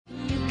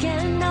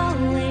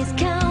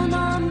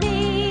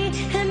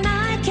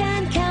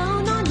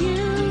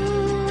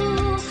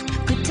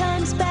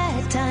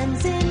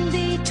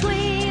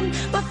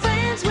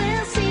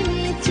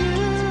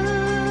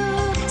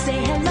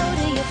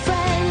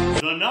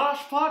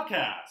Nosh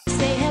Podcast.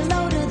 Say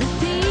hello to the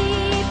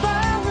people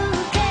who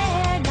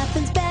care.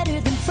 Nothing's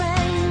better than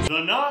friends. The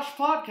Nosh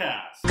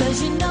Podcast.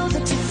 'Cause you know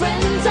that your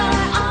friends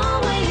are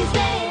always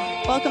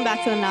there. Welcome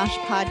back to the Nash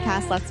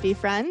Podcast, Let's Be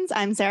Friends.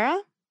 I'm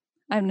Sarah.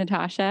 I'm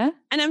Natasha.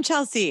 And I'm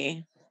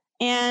Chelsea.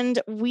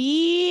 And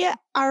we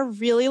are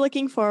really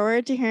looking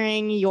forward to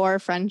hearing your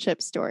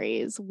friendship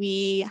stories.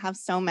 We have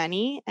so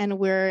many, and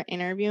we're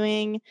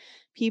interviewing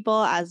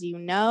people, as you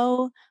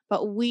know,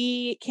 but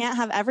we can't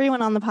have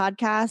everyone on the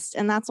podcast.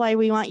 And that's why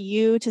we want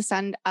you to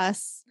send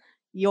us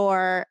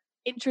your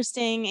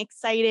interesting,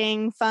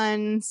 exciting,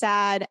 fun,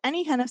 sad,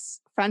 any kind of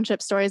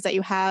friendship stories that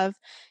you have.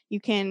 You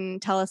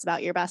can tell us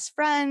about your best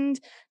friend,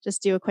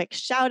 just do a quick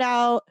shout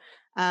out,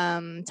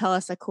 tell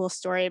us a cool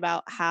story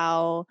about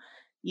how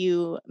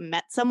you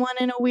met someone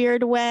in a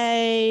weird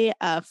way,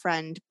 a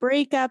friend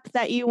breakup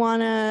that you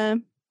want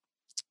to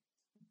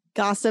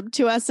gossip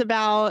to us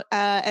about,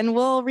 and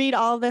we'll read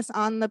all this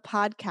on the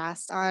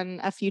podcast on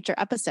a future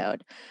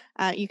episode.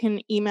 You can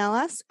email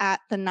us at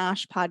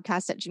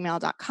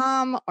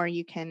thenoshpodcast@gmail.com, or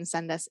you can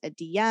send us a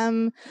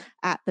DM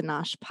at the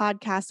Nosh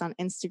Podcast on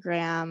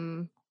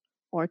Instagram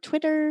or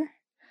Twitter.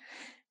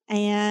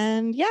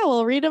 And yeah,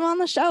 we'll read them on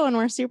the show, and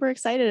we're super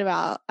excited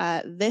about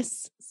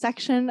this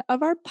section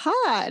of our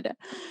pod.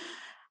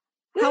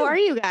 How are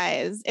you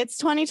guys? It's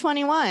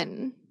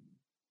 2021,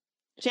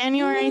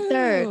 January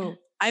 3rd.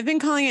 I've been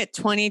calling it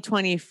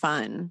 2020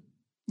 fun.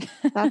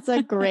 That's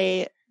a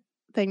great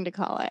thing to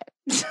call it.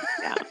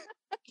 Yeah.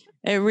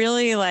 It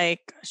really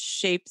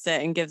shapes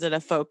it and gives it a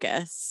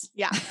focus.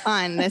 Yeah,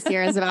 fun. This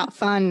year is about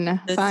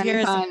fun. This fun, year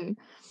is fun.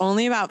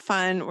 only about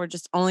fun. We're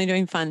just only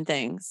doing fun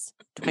things.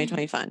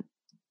 2020 fun.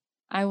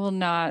 I will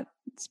not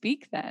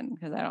speak then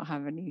because I don't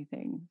have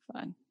anything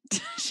fun.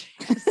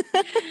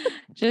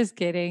 Just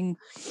kidding.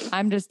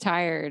 I'm just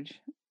tired.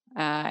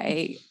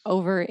 I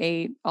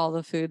overate all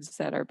the foods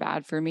that are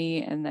bad for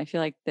me. And I feel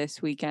like this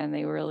weekend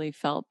they really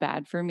felt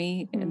bad for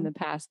me. Mm-hmm. In the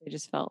past, they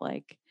just felt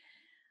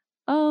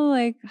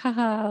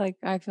haha,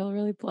 I feel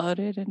really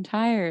bloated and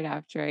tired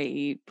after I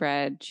eat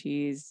bread,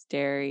 cheese,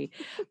 dairy.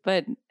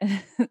 But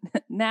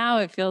now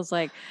it feels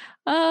like,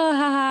 oh,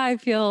 haha, I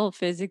feel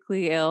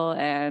physically ill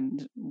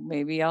and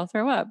maybe I'll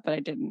throw up, but I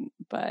didn't.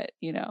 But,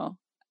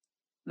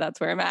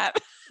 that's where I'm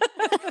at.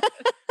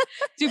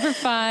 Super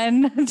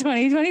fun.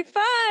 2020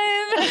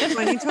 fun.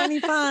 2020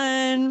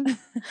 fun.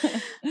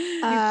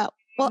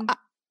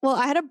 Well,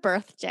 I had a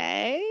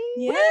birthday.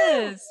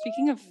 Yes.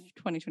 Speaking of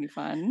 2020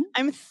 fun,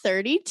 I'm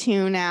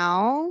 32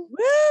 now.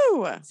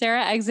 Woo!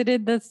 Sarah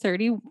exited the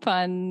 30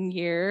 fun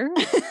year.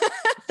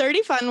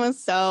 30 fun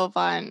was so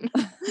fun.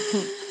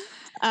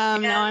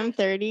 Now I'm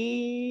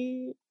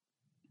 30.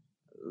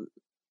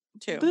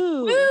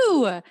 Woo!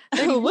 Woo!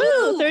 30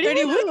 woo!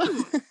 30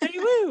 woo! 30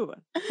 woo!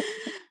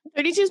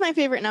 32 is my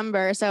favorite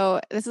number. So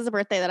this is a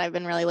birthday that I've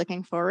been really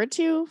looking forward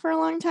to for a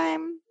long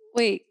time.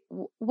 Wait,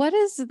 what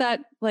is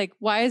that like?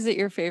 Why is it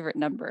your favorite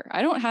number?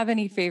 I don't have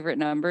any favorite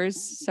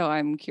numbers, so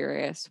I'm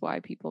curious why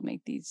people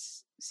make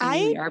these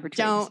seemingly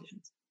arbitrary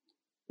decisions.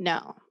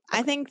 No,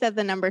 I think that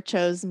the number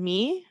chose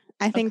me.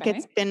 I think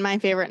it's been my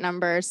favorite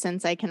number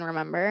since I can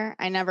remember.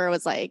 I never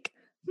was like,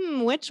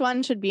 which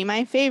one should be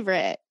my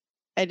favorite?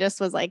 I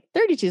just was like,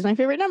 32 is my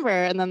favorite number.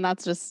 And then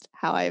that's just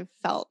how I've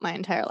felt my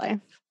entire life.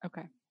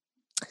 Okay.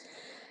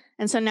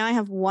 And so now I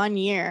have 1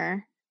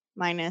 year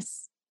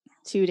minus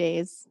 2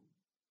 days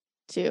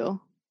to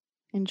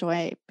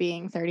enjoy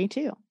being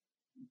 32.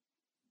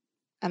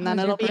 And then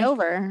it'll be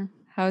over.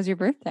 How was your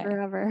birthday?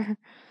 Forever.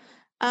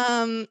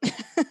 My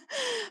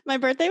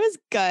birthday was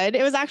good.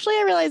 It was actually,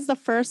 I realized, the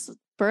first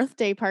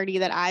birthday party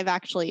that I've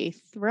actually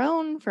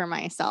thrown for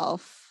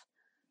myself.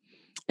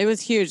 It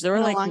was huge. There were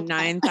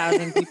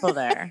 9,000 people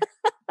there.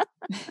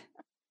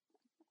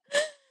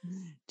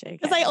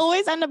 Because I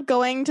always end up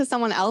going to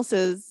someone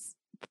else's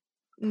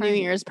New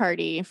Year's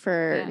party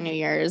for New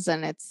Year's,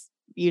 and it's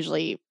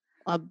usually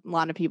a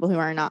lot of people who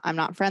I'm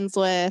not friends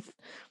with,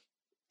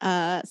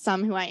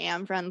 some who I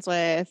am friends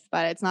with,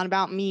 but it's not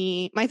about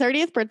me. My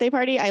 30th birthday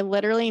party, I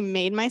literally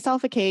made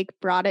myself a cake,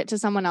 brought it to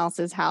someone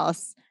else's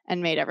house,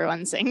 and made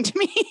everyone sing to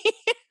me.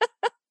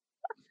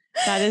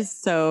 That is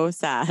so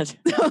sad. So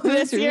It was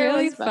this year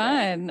really was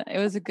fun. It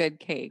was a good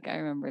cake. I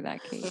remember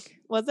that cake.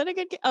 Was it a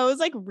good cake? Oh, it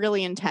was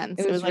really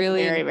intense. It was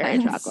really very, very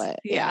intense. chocolate.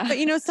 Yeah.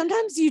 But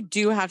sometimes you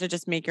do have to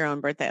just make your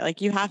own birthday.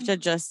 You have to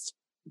just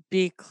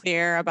be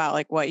clear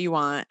about what you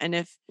want.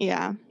 And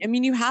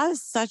you have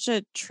such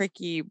a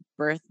tricky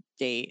birth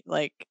date.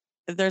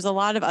 There's a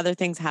lot of other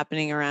things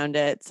happening around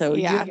it. So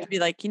you have to be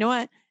like, you know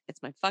what?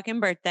 It's my fucking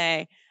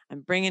birthday.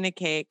 I'm bringing a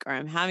cake, or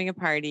I'm having a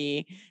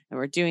party, and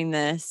we're doing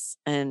this.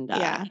 And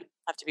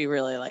have to be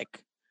really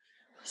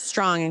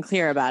strong and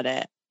clear about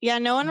it. Yeah,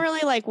 no one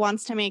really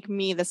wants to make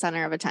me the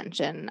center of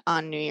attention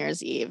on New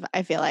Year's Eve,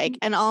 I feel like.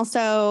 And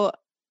also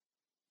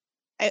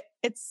I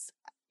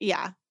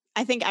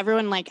think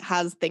everyone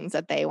has things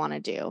that they want to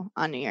do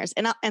on New Year's.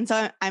 And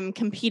so I'm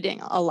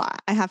competing a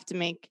lot. I have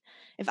to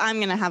if I'm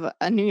going to have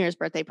a New Year's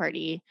birthday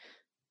party,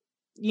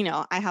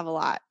 I have a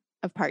lot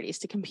of parties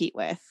to compete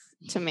with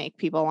to make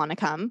people want to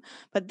come.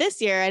 But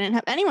this year I didn't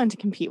have anyone to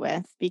compete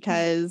with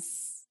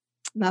because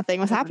nothing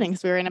was happening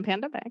because we were in a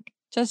pandemic.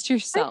 Just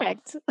yourself.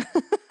 Perfect.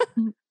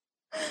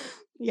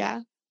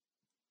 Yeah.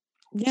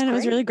 Yeah, and it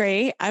was really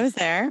great. I was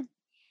there.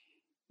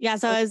 Yeah,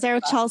 so I was there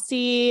with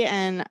Chelsea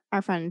and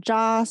our friend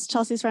Joss,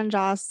 Chelsea's friend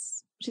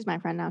Joss. She's my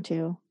friend now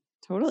too.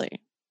 Totally.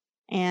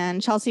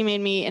 And Chelsea made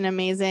me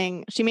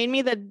she made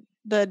me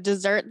the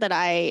dessert that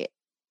I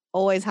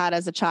always had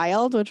as a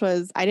child, which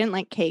was, I didn't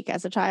like cake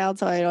as a child,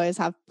 so I'd always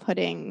have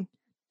pudding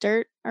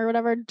dirt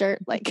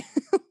like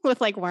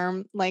with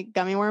like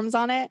gummy worms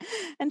on it.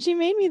 And she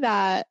made me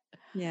that.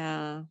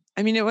 Yeah.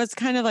 I mean, it was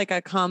kind of like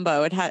a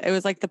combo. It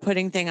was like the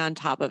pudding thing on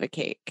top of a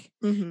cake.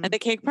 Mm-hmm. And the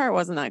cake part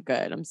wasn't that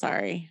good. I'm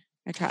sorry.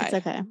 I tried. It's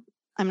okay.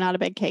 I'm not a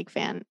big cake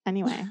fan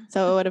anyway.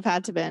 So it would have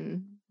had to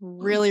been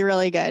really,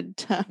 really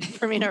good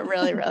for me to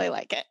really, really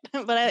like it.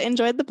 But I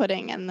enjoyed the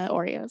pudding and the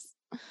Oreos.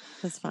 It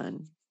was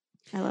fun.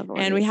 I love Oreos.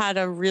 And we had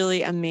a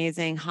really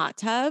amazing hot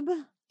tub.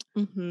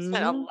 Mm-hmm.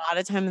 Spent a lot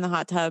of time in the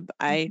hot tub.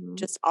 I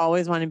just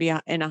always want to be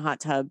in a hot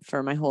tub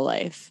for my whole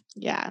life.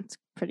 Yeah, it's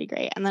pretty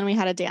great. And then we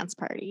had a dance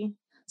party.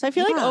 So I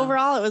feel like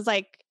overall it was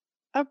like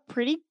a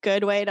pretty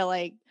good way to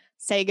like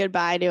say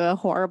goodbye to a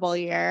horrible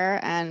year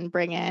and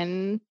bring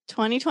in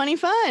 2020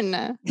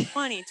 fun.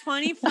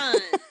 2020 fun.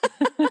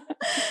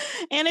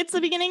 And it's the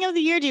beginning of the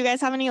year. Do you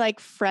guys have any like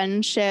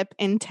friendship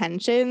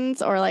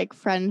intentions or like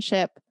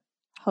friendship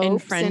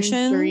hopes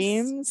and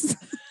dreams?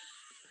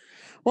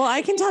 Well,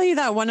 I can tell you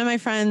that one of my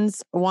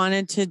friends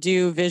wanted to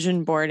do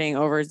vision boarding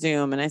over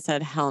Zoom, and I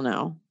said, hell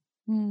no.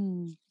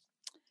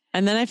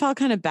 And then I felt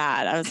kind of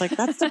bad. I was like,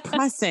 that's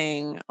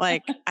depressing.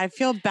 Like, I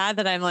feel bad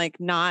that I'm like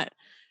not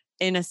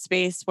in a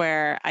space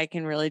where I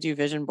can really do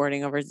vision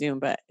boarding over Zoom,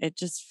 but it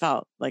just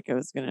felt like it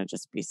was going to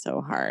just be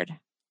so hard.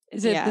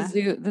 Is it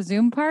the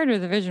Zoom part or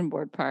the vision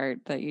board part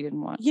that you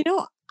didn't want? You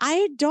know,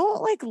 I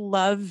don't like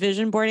love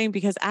vision boarding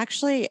because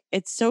actually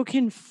it's so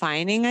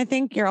confining. I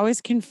think you're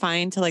always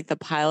confined to like the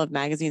pile of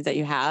magazines that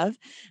you have.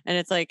 And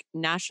it's like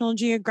National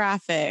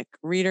Geographic,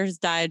 Reader's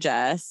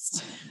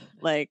Digest,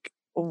 like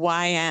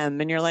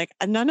YM. And you're like,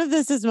 none of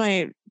this is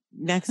my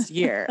next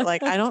year.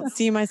 Like, I don't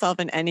see myself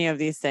in any of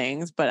these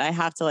things, but I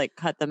have to like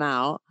cut them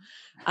out.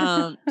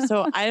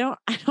 So I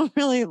don't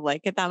really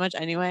like it that much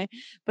anyway.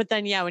 But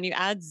then, yeah, when you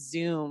add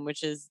Zoom,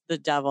 which is the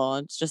devil,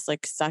 it's just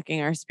like sucking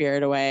our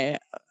spirit away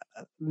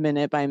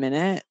minute by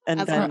minute. And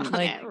then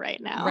like right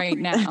now, right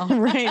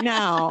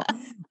now,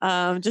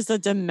 just a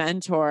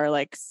dementor,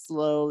 like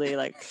slowly,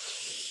 like,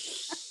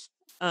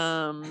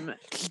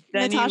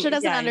 Natasha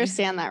doesn't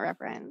understand that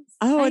reference.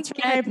 Oh, it's from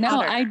Harry Potter.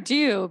 No, I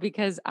do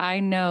because I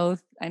know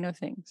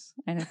things.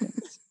 I know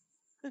things.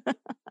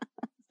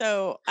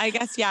 So I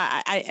guess,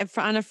 yeah, I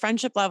on a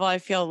friendship level, I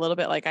feel a little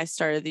bit like I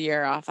started the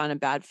year off on a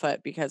bad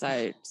foot because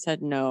I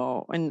said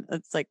no. And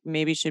it's like,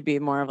 maybe should be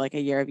more of like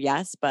a year of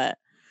yes, but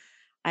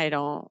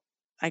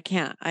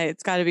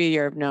it's got to be a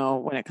year of no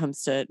when it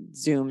comes to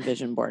Zoom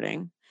vision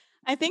boarding.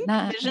 I think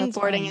vision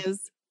boarding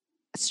is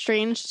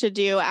strange to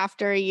do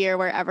after a year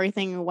where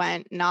everything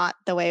went not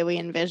the way we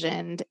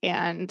envisioned.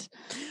 And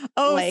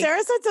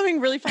Sarah said something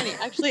really funny.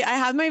 Actually, I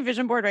have my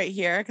vision board right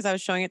here because I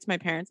was showing it to my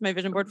parents, my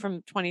vision board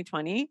from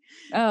 2020.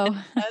 Oh,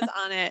 it says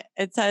on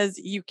it says,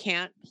 you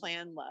can't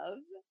plan love.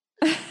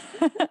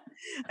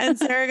 And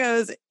Sarah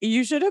goes,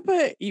 you should have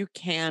put, you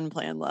can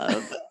plan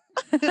love.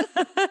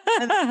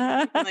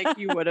 And like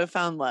you would have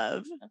found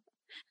love.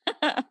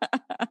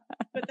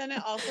 But then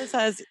it also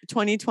says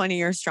 2020,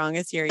 your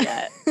strongest year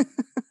yet.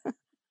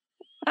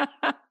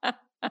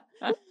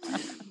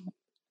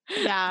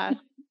 Yeah.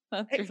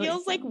 It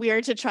feels like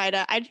weird to try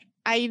to,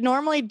 I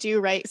normally do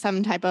write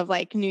some type of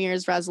like New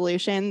Year's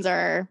resolutions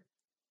or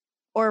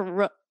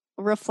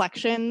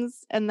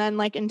reflections and then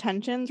like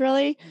intentions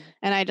really.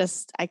 And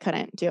I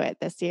couldn't do it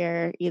this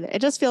year either. It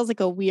just feels like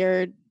a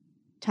weird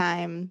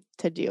time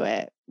to do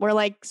it. We're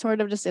like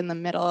sort of just in the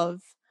middle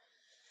of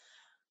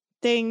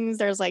things.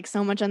 There's like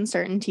so much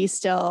uncertainty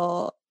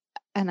still.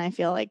 And I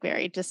feel like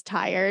very just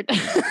tired.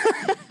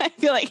 I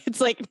feel like it's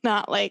like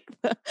not like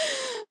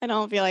I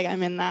don't feel like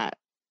I'm in that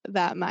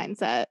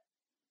mindset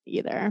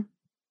either.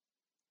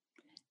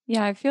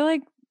 Yeah, I feel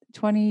like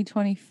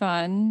 2020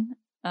 fun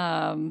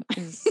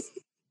is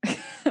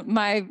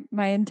my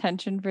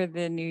intention for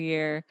the new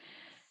year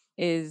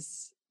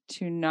is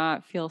to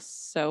not feel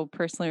so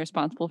personally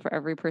responsible for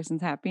every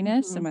person's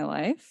happiness in my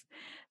life.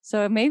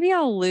 So maybe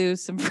I'll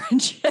lose some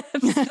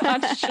friendships.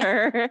 Not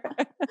sure.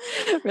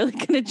 Really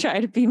going to try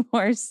to be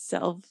more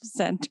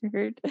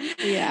self-centered.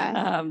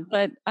 Yeah.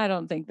 But I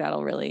don't think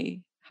that'll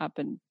really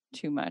happen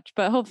too much.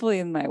 But hopefully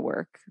in my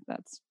work,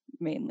 that's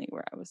mainly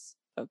where I was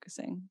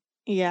focusing.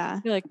 Yeah.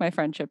 I feel like my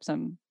friendships,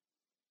 I'm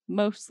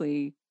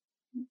mostly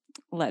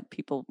let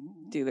people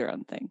do their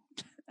own thing.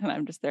 And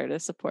I'm just there to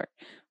support.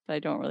 But I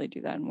don't really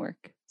do that in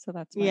work. So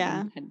that's my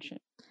intention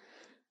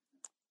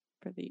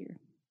for the year.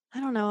 I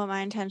don't know what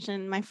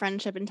my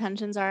friendship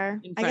intentions are.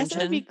 I guess it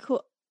would be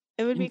cool.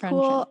 It would be Friendship.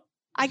 cool.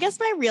 I guess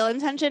my real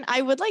intention, I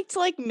would like to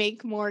like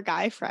make more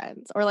guy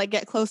friends or like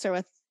get closer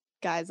with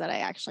guys that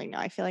I actually know.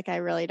 I feel like I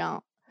really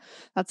don't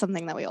that's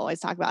something that we always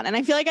talk about. And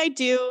I feel like I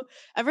do,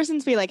 ever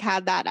since we like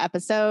had that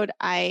episode,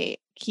 I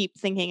keep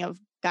thinking of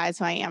guys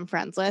who I am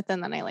friends with,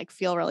 and then I like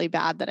feel really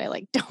bad that I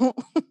like don't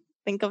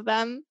think of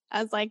them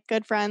as like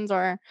good friends,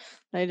 or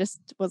I just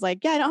was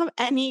like, yeah, I don't have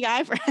any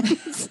guy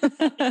friends.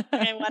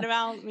 And what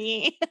about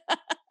me?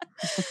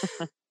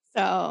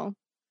 So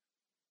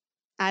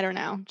I don't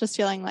know, just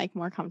feeling like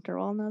more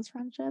comfortable in those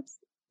friendships.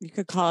 You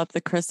could call up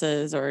the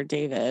Chris's or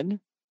David.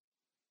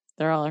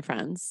 They're all our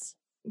friends.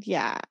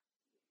 Yeah.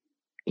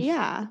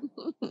 Yeah.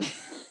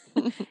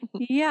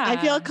 Yeah. I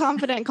feel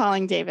confident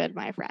calling David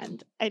my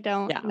friend. I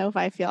don't know if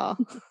I feel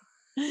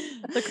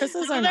the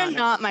Chris's are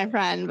not my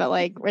friend, but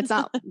like it's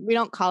not, we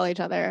don't call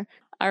each other.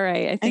 All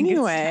right. I think it's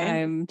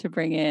time to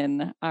bring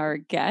in our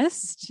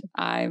guest.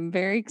 I'm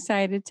very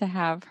excited to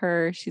have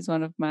her. She's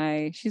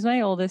my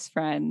oldest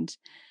friend.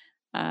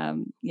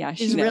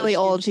 She's really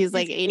old. She's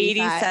like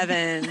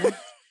 87.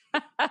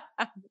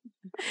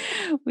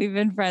 We've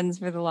been friends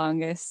for the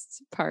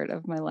longest part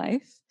of my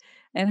life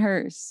and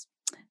hers.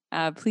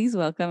 Please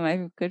welcome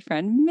my good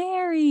friend,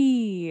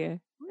 Mary.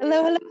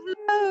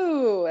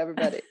 Hello,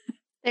 everybody.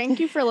 Thank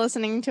you for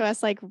listening to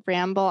us like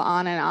ramble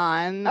on and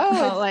on.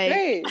 Oh, it's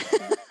great.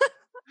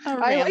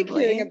 I like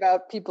hearing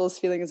about people's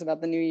feelings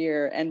about the new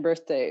year and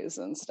birthdays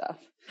and stuff.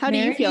 How do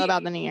you feel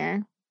about the new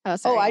year?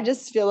 Oh, I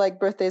just feel like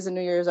birthdays and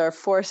New Year's are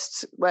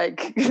forced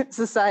like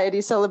society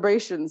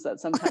celebrations that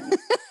sometimes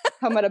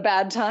come at a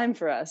bad time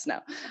for us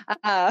now.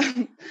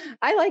 I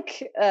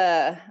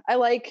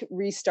like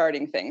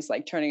restarting things,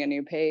 like turning a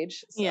new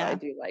page. So I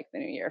do like the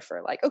new year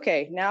for like,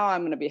 okay, now I'm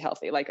going to be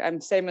healthy. Like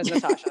I'm same as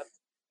Natasha.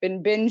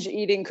 Been binge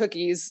eating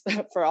cookies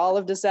for all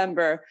of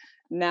December.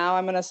 Now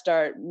I'm going to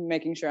start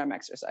making sure I'm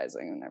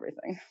exercising and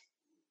everything.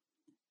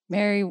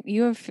 Mary,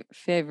 you have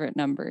favorite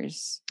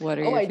numbers. What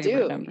are your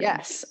favorite numbers?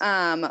 Yes.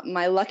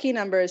 My lucky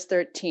number is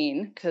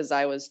 13 because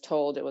I was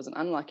told it was an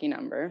unlucky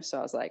number. So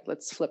I was like,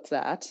 let's flip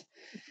that.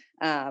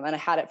 And I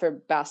had it for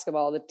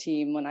basketball, the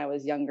team when I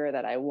was younger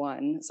that I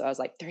won. So I was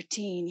like,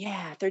 13.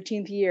 Yeah.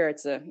 13th year.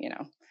 It's a,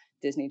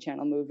 Disney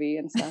Channel movie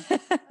and stuff.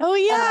 Oh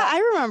yeah. I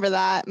remember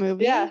that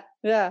movie. Yeah.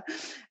 Yeah.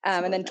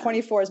 And then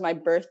 24 is my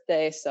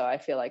birthday. So I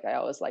feel like I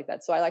always like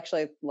that. So I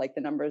actually like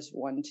the numbers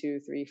 1, 2,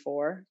 3,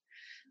 4.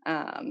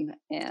 And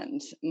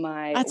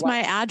that's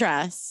my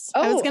address.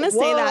 I was gonna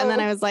say that, and then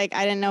I was like,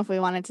 I didn't know if we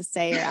wanted to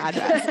say your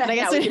address, but I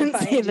guess we didn't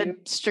say the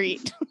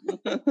street.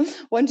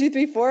 1, 2,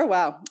 3, 4.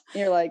 Wow,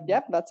 you're like,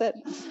 yep, that's it.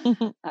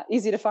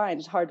 Easy to find,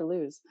 it's hard to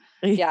lose.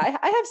 Yeah,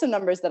 I have some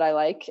numbers that I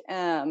like,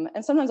 and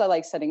sometimes I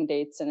like setting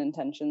dates and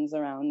intentions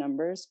around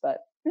numbers, but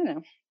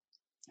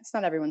it's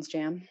not everyone's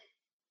jam.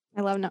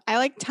 I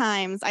like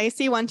times. I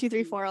see 1, 2,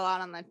 3, 4 a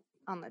lot on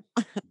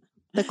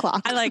the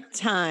clock. I like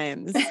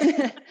times.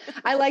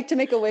 I like to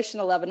make a wish in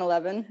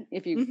 11:11.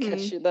 If you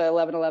kiss the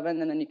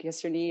 11:11, and then you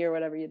kiss your knee or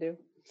whatever you do.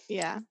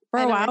 Yeah. For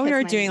a while, we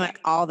were doing like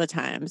all the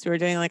times. We were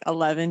doing like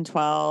 11,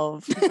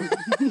 12,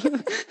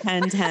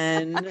 10,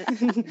 10.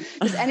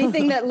 Just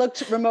anything that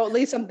looked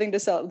remotely something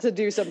to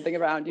do something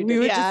around you. We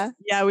would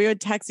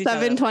text each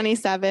other.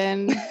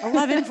 7:27.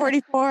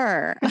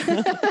 11:44.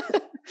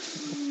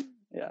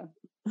 Yeah.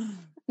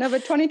 No,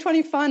 but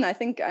 2020 fun. I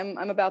think I'm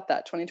about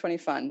that. 2020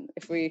 fun.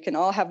 If we can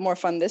all have more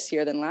fun this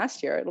year than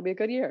last year, it'll be a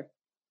good year.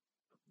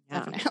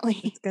 Yeah. Definitely.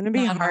 It's going to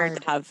be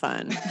hard to have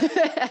fun.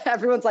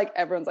 Everyone's like,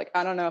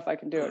 I don't know if I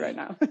can do it right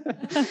now.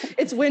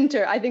 It's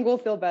winter. I think we'll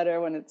feel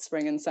better when it's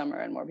spring and summer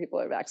and more people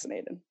are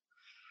vaccinated.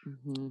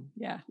 Mm-hmm.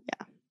 Yeah.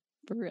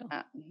 For real.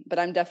 But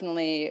I'm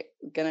definitely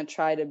going to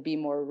try to be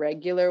more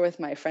regular with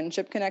my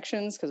friendship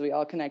connections because we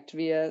all connect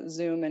via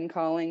Zoom and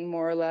calling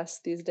more or less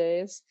these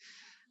days.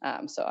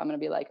 So I'm going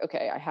to be like,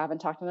 okay, I haven't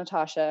talked to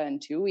Natasha in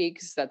 2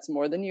 weeks. That's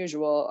more than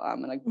usual.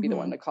 I'm going to be the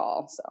one to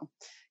call. So I'm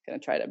going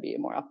to try to be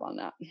more up on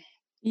that.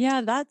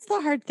 Yeah, that's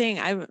the hard thing.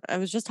 I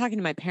was just talking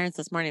to my parents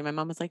this morning. My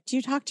mom was like, do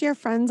you talk to your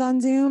friends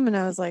on Zoom? And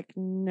I was like,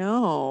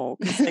 no.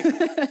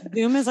 Like,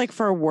 Zoom is like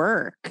for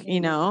work,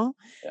 Yeah.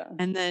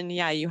 And then,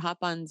 you hop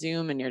on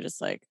Zoom and you're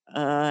just like,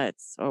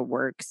 it's a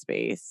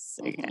workspace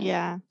again.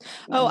 Yeah.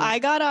 Oh,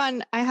 I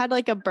had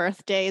like a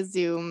birthday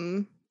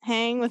Zoom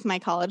hang with my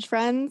college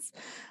friends.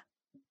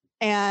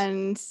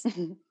 And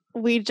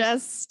we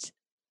just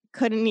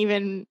couldn't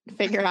even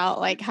figure out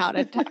like how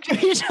to talk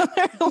to each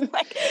other.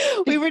 Like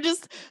we were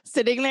just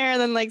sitting there and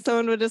then like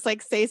someone would just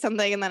like say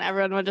something and then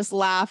everyone would just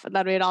laugh and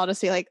then we'd all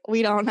just be like,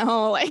 we don't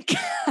know like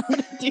how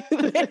to do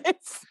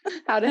this.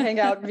 How to hang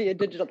out via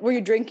digital. Were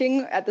you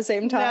drinking at the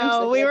same time?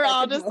 No, we were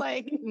all just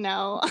like,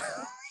 no.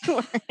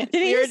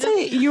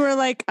 Didn't you were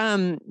like,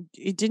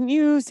 didn't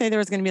you say there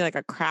was going to be like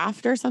a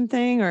craft or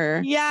something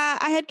or? Yeah,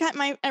 I had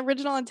my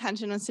original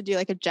intention was to do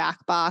like a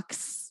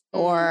Jackbox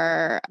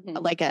or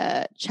like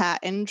a chat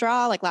and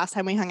draw. Like last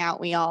time we hung out,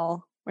 we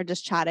all were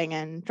just chatting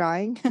and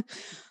drawing.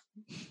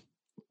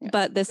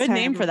 But this good time,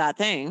 name for that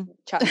thing.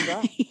 Chat and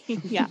draw.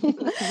 Yeah.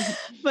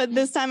 But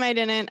this time I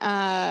didn't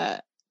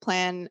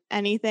plan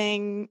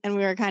anything. And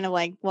we were kind of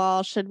like,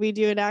 well, should we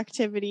do an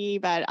activity?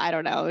 But I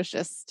don't know. It was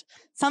just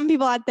some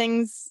people had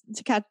things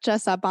to catch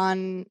us up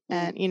on.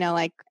 And,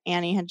 like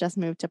Annie had just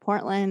moved to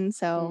Portland.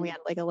 So we had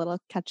like a little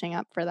catching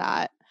up for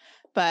that.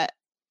 But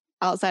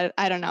outside,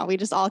 I don't know. We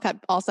just all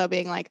kept also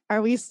being like,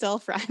 are we still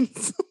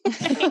friends?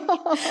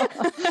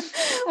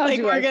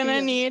 like we're going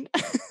to need...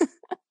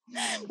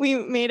 We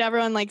made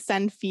everyone like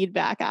send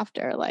feedback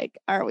after, like,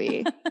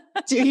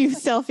 do you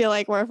still feel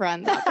like we're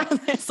friends after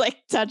this? Like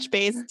touch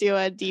base, do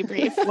a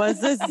debrief.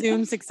 Was this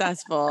Zoom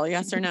successful?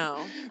 Yes or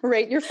no?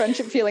 Rate your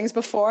friendship feelings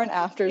before and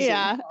after Zoom.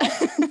 Yeah.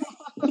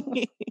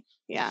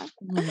 Yeah.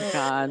 Oh my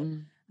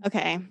God.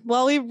 Okay.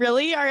 Well, we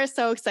really are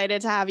so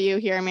excited to have you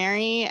here,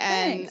 Mary.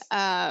 And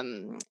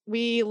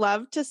we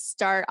love to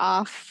start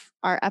off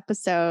our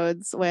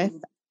episodes with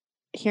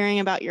hearing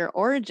about your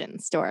origin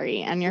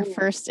story and your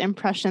first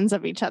impressions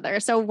of each other.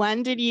 So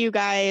when did you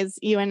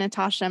and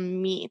Natasha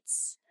meet?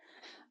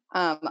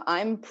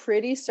 I'm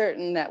pretty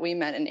certain that we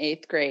met in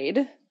 8th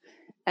grade.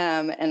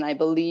 And I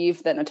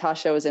believe that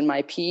Natasha was in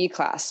my PE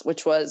class,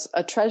 which was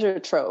a treasure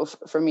trove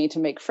for me to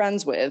make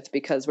friends with,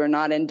 because we're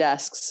not in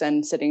desks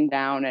and sitting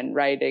down and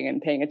writing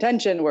and paying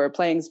attention. We're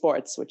playing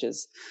sports, which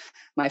is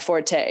my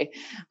forte.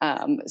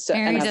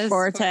 Mary does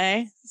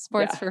forte.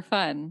 Sports for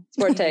fun.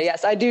 Forte,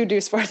 yes, I do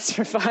sports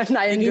for fun.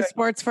 I enjoy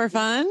sports for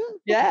fun.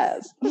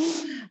 Yes.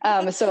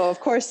 So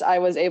of course I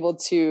was able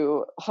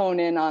to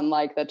hone in on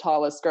like the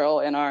tallest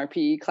girl in our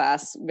PE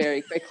class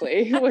very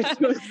quickly, which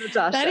was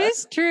Natasha. That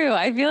is true.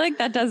 I feel like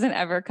that doesn't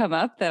ever come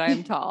up that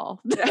I'm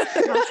tall.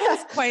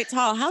 Natasha's quite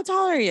tall. How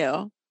tall are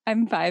you?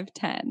 I'm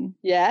 5'10".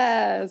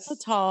 Yes.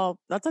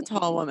 That's a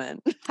tall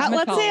woman.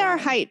 Let's say our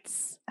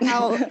heights.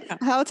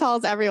 How tall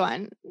is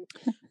everyone?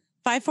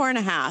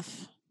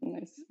 5'4.5".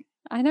 Nice.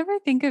 I never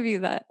think of you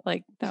that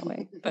way,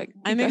 but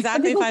I'm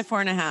exactly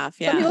 5'4.5".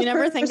 Yeah. You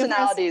never think of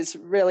personalities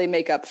really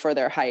make up for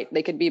their height.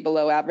 They could be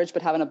below average,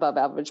 but have an above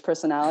average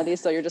personality.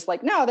 So you're just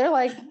like, no, they're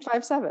like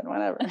 5'7",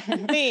 whatever.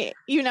 Wait,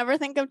 you never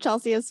think of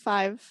Chelsea as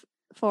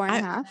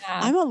 4.5?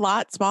 I'm a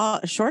lot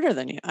shorter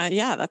than you.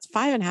 Yeah, that's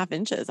 5.5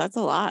 inches. That's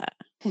a lot.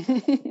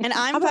 And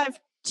I'm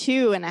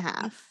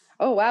 5'2.5".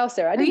 Oh wow,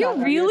 Sarah! Are you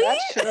really?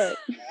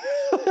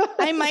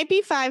 I might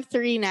be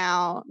 5'3"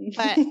 now,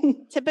 but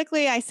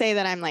typically I say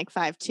that I'm like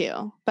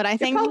 5'2". But I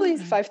think probably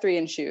 5'3"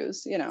 in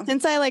shoes.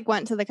 Since I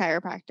went to the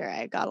chiropractor,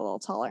 I got a little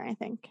taller, I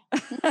think.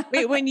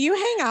 Wait, when you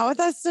hang out with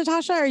us,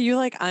 Natasha, are you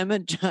like, I'm a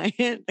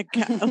giant,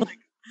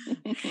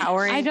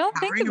 towering? I don't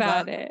think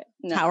about it.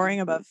 Towering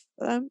above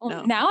them.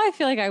 Well, now I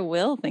feel like I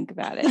will think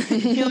about it.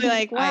 You'll be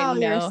like, wow, I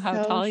know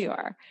how tall you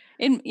are.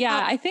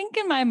 I think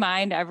in my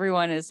mind,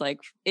 everyone is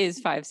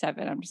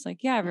 5'7". I'm just like,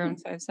 yeah,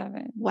 everyone's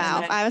 5'7".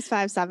 Wow. If I was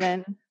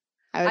 5'7",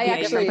 I would be a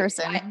different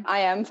person. I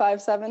am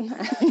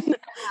 5'7".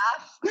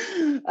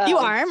 You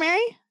are,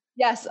 Mary?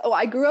 Yes. Oh,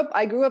 I grew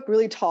up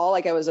really tall.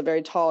 Like I was a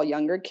very tall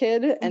younger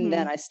kid. And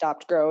then I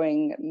stopped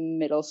growing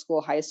middle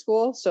school, high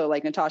school. So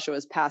like Natasha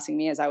was passing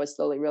me as I was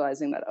slowly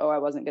realizing that, I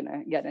wasn't going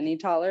to get any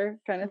taller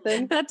kind of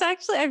thing. That's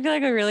actually, I feel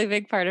like a really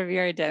big part of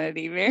your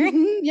identity, Mary.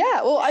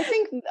 Yeah. Well, I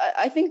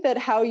think that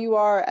how you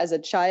are as a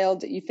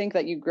child, you think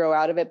that you grow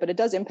out of it, but it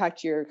does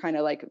impact your kind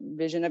of like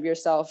vision of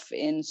yourself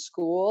in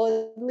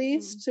school, at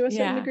least to a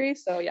certain degree.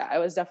 So yeah, I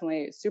was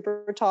definitely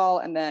super tall,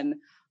 and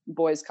then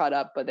boys caught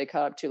up, but they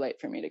caught up too late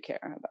for me to care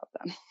about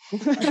them.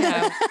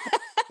 Yeah.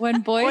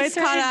 When boys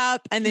caught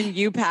up, and then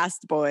you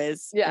passed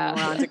boys. Yeah. And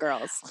we're on to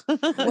girls.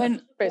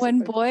 when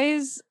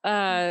boys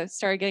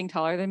started getting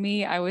taller than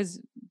me, I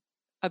was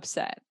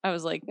upset. I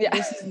was like,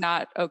 this is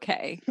not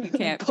okay. You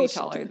can't be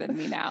taller than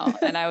me now.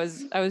 And I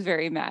was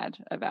very mad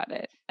about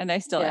it. And I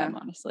still am,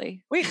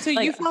 honestly. Wait, so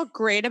you felt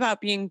great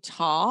about being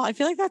tall? I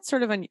feel like that's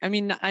sort of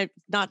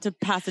not to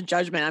pass a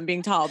judgment on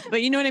being tall,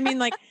 but you know what I mean?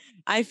 Like,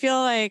 I feel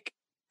like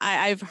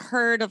I've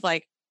heard of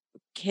like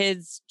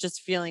kids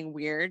just feeling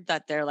weird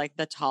that they're like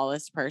the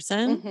tallest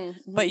person,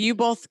 but you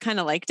both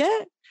kind of liked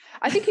it.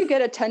 I think you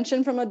get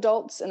attention from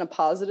adults in a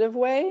positive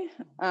way.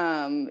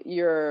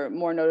 You're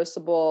more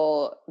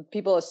noticeable.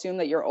 People assume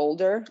that you're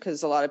older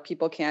because a lot of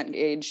people can't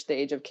gauge the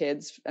age of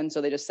kids. And so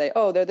they just say,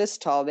 oh, they're this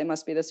tall. They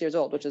must be this years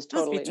old, which is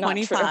totally must be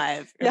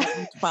 25 not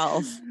true.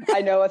 12.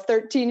 I know a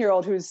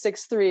 13-year-old who's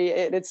 6'3".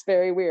 It's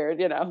very weird,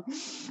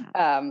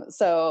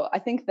 So I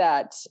think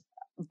that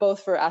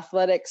both for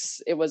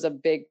athletics, it was a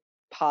big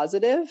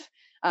positive.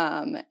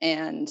 I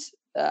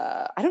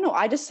don't know.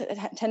 I just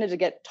tended to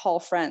get tall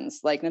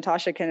friends. Like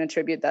Natasha can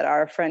attribute that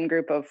our friend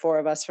group of 4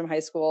 of us from high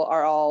school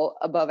are all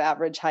above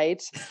average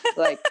height.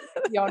 Like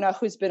Fiona,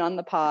 who's been on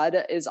the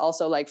pod, is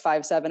also like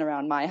 5'7",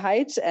 around my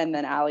height. And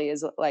then Allie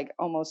is like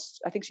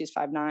almost, I think she's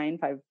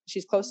 5'9",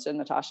 she's close to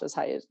Natasha's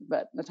height,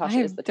 but Natasha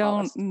is the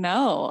tallest.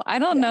 I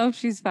don't know if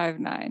she's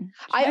 5'9".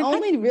 I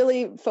only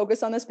really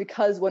focus on this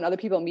because when other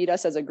people meet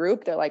us as a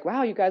group, they're like,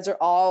 wow, you guys are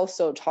all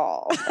so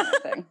tall. Kind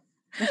of thing.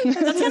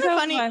 That's kind of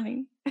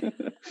funny.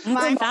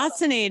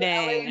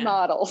 Fascinating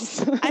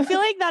models. I feel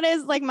like that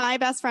is like my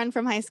best friend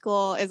from high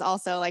school is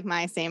also like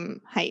my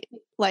same height.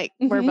 Like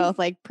we're both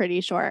like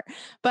pretty short.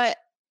 But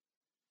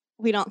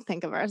we don't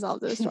think of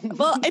ourselves as tall.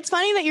 Well, it's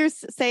funny that you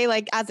say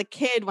like as a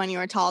kid when you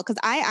were tall, because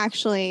I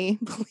actually,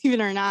 believe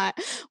it or not,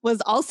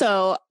 was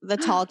also the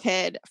tall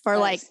kid for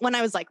like when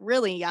I was like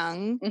really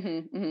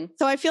young.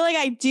 So I feel like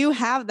I do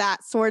have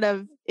that sort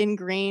of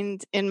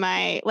ingrained in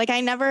my, like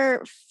I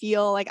never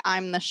feel like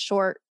I'm the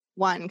short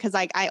one because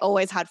like I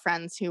always had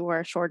friends who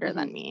were shorter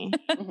than me.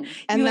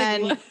 And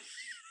then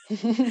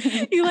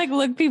you like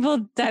look people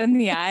dead in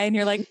the eye and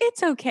you're like,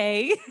 it's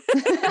okay.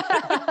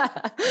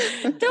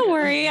 Don't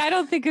worry. I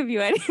don't think of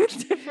you any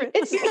different.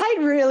 Height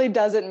really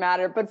doesn't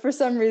matter, but for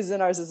some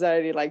reason our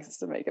society likes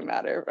to make it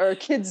matter, or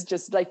kids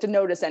just like to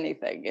notice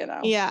anything, you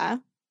know? Yeah.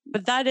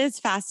 But that is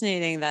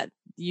fascinating that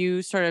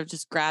you sort of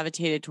just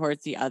gravitated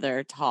towards the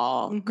other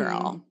tall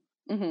girl.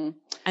 And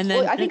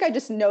then I think I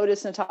just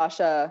noticed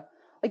Natasha,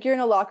 like you're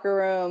in a locker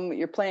room,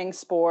 you're playing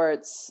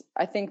sports.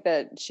 I think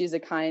that she's a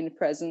kind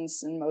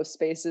presence in most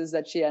spaces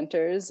that she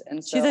enters.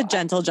 And so she's a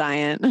gentle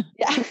giant.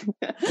 Yeah.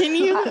 Can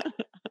you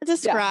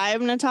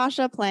describe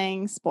Natasha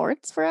playing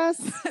sports for us?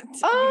 You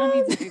don't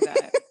need to do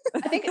that.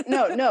 I think,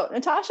 no,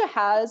 Natasha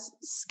has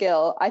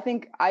skill. I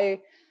think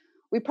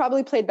we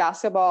probably played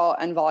basketball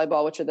and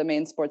volleyball, which are the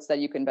main sports that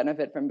you can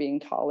benefit from being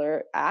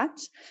taller at.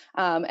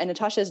 And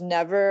Natasha's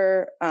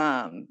never,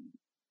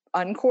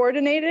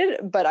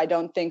 uncoordinated, but I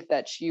don't think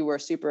that you were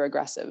super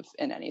aggressive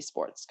in any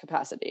sports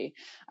capacity.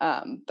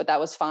 But that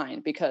was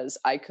fine because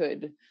I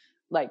could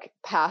like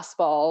pass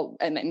ball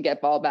and then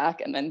get ball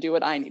back and then do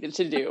what I needed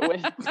to do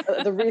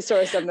with the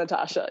resource of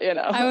Natasha, you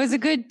know. I was a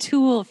good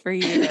tool for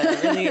you to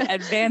really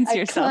advance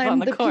yourself on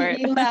the court.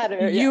 PE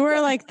ladder. You were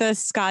like the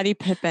Scottie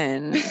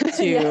Pippen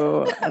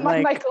to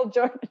like Michael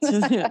Jordan.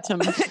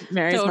 to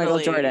Mary's Michael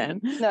Jordan.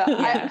 No,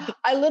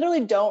 I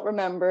literally don't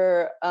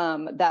remember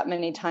that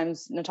many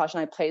times Natasha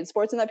and I played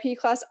sports in that PE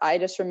class. I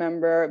just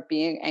remember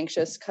being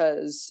anxious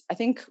because I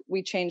think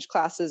we changed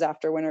classes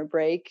after winter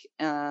break,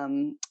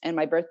 and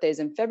my birthday's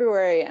in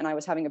February, and I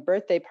was having a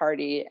birthday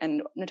party,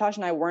 and Natasha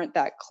and I weren't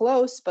that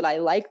close, but I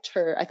liked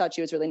her. I thought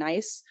she was really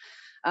nice.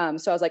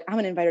 So I was like, I'm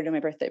going to invite her to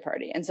my birthday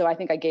party. And so I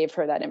think I gave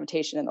her that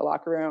invitation in the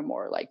locker room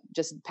or like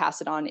just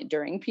pass it on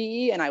during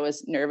PE. And I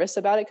was nervous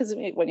about it because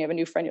when you have a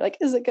new friend, you're like,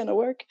 is it going to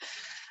work?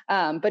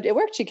 But it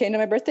worked. She came to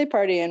my birthday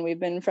party and we've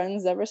been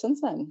friends ever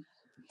since then.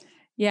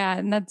 Yeah,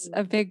 and that's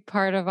a big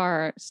part of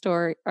our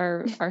story.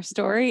 Our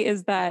story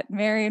is that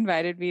Mary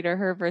invited me to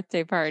her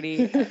birthday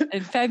party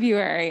in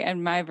February,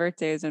 and my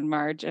birthday is in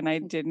March, and I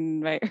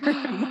didn't invite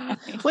her.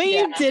 Wait,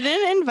 you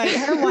didn't invite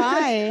her?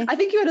 Why? I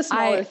think you had a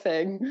smaller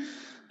thing.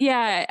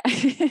 Yeah,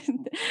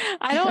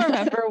 I don't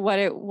remember what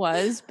it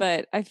was,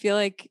 but I feel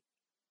like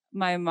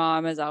my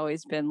mom has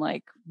always been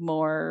like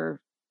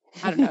more.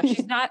 I don't know.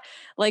 She's not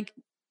like.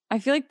 I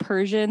feel like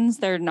Persians,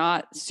 they're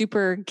not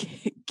super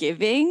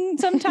giving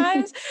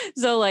sometimes.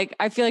 So like,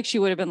 I feel like she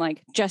would have been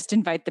like, just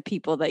invite the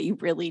people that you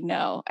really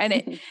know.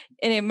 And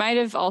it might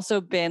have also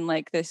been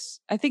like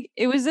this, I think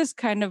it was this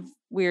kind of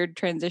weird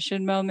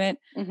transition moment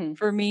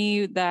for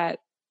me that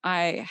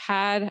I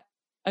had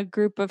a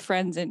group of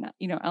friends in,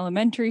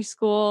 elementary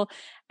school.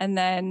 And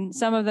then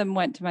some of them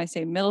went to my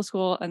same middle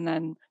school. And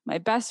then my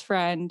best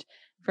friend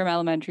from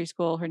elementary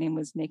school, her name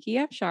was Nikki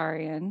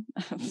Afsharian,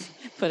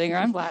 putting her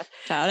on blast.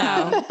 Shout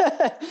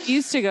out. She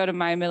used to go to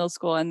my middle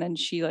school, and then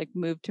she like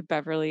moved to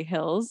Beverly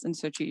Hills, and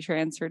so she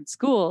transferred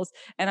schools.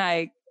 And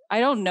I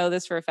don't know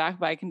this for a fact,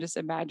 but I can just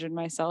imagine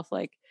myself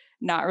like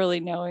not really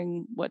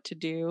knowing what to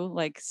do,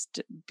 like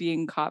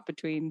being caught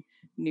between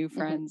new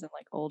friends and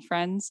like old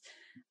friends.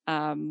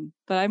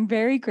 But I'm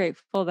very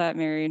grateful that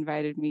Mary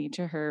invited me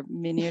to her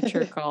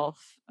miniature golf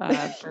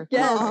birthday.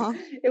 Yes,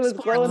 it was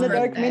glow in the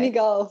dark mini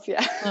golf.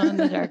 Yeah, glow in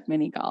the dark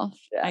mini golf.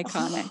 Yeah.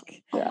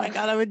 Iconic. Oh my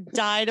God, I would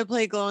die to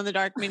play glow in the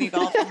dark mini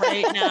golf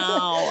right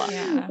now.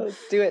 Yeah,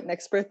 let's do it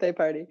next birthday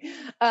party.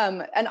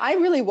 And I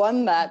really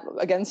won that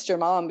against your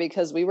mom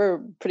because we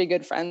were pretty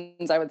good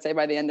friends, I would say,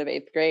 by the end of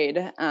 8th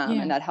grade,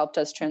 and that helped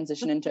us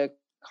transition into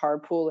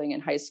carpooling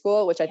in high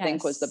school, which I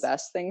think was the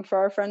best thing for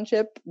our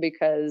friendship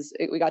because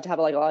we got to have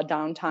like a lot of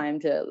downtime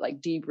to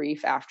like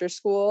debrief after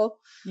school,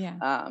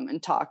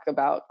 and talk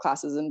about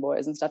classes and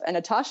boys and stuff. And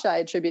Natasha, I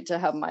attribute to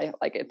have my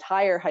like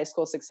entire high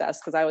school success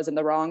because I was in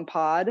the wrong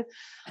pod.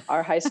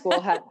 Our high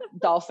school had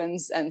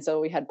dolphins, and so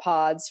we had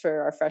pods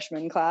for our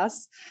freshman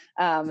class.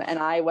 And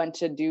I went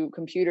to do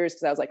computers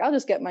because I was like, I'll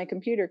just get my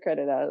computer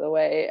credit out of the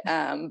way.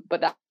 But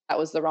that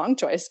was the wrong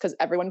choice because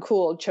everyone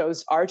cool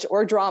chose art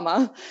or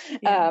drama.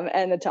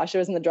 And Natasha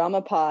was in the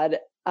drama pod.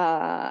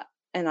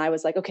 And I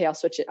was like, okay, I'll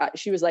switch it.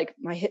 She was like,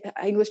 my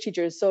English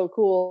teacher is so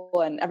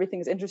cool and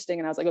everything's interesting.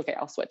 And I was like, okay,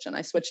 I'll switch. And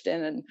I switched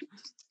in and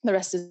the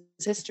rest is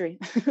history.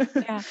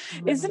 Yeah.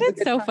 Isn't it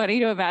so funny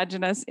to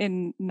imagine us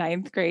in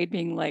 9th grade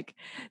being like,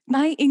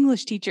 my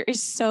English teacher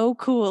is so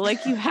cool.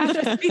 Like you have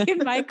to be in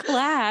my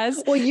class.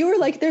 Well, you were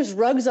like, there's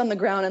rugs on the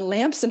ground and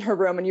lamps in her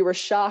room. And you were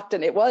shocked.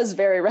 And it was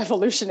very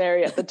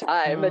revolutionary at the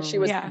time that she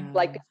was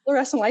like,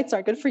 fluorescent lights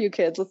aren't good for you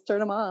kids. Let's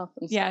turn them off.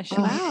 Yeah. She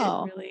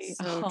was really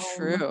so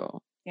true.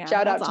 Yeah,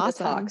 Shout out that's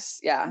to awesome. Natasha.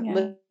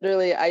 Yeah,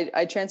 literally,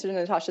 I transferred to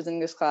Natasha's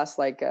English class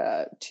like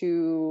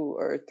 2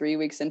 or 3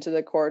 weeks into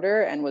the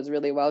quarter and was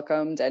really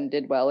welcomed and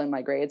did well in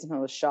my grades, and I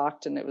was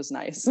shocked, and it was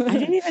nice. I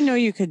didn't even know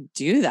you could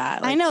do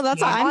that. I know,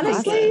 that's what I'm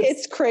honestly, thinking.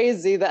 it's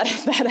crazy that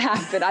that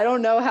happened. I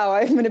don't know how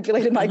I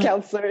manipulated my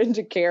counselor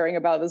into caring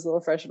about this little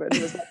freshman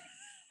who was like,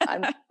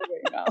 I'm not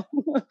doing well.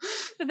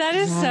 That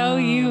is so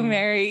you,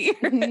 Mary.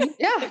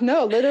 Yeah,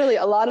 no, literally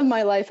a lot of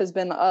my life has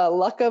been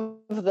luck of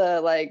the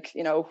like,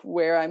 you know,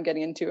 where I'm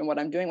getting into and what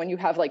I'm doing. When you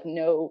have like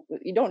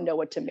you don't know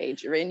what to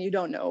major in, you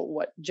don't know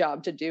what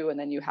job to do, and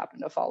then you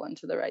happen to fall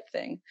into the right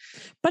thing.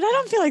 But I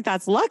don't feel like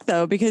that's luck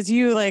though, because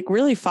you like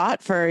really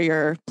fought for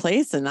your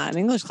place in that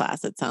English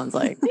class. It sounds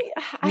like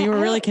you were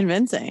really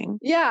convincing.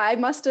 Yeah, I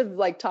must have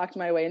like talked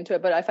my way into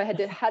it. But if I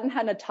hadn't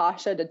had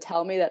Natasha to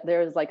tell me that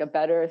there's like a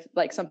better,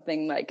 like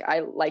something like I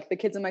like the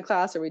kids in my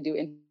class, or we do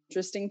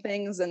interesting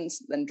things, and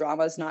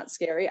drama is not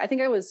scary. I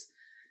think I was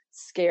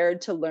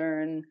scared to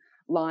learn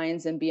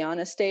lines and be on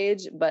a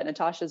stage, but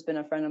Natasha's been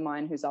a friend of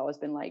mine who's always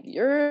been like,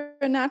 you're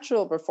a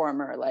natural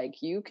performer,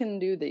 like you can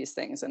do these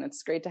things. And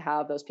it's great to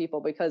have those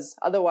people, because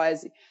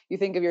otherwise you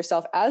think of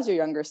yourself as your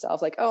younger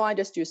self, like, oh, I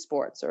just do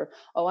sports, or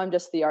oh, I'm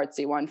just the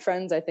artsy one.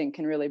 Friends, I think,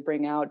 can really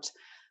bring out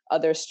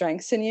other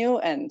strengths in you,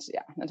 and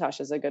yeah,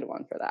 Natasha's a good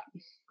one for that.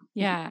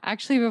 Yeah,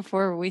 actually,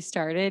 before we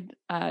started,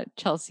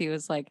 Chelsea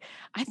was like,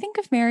 I think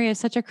of Mary as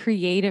such a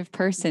creative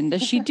person.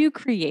 Does she do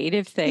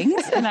creative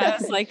things? And I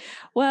was like,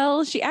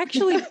 well, she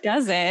actually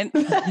doesn't.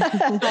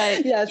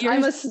 But yes,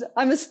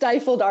 I'm a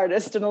stifled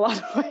artist in a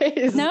lot of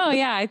ways. No,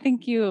 yeah, I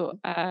think you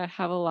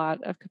have a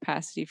lot of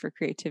capacity for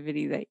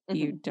creativity that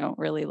you don't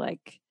really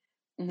like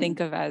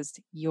think of as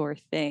your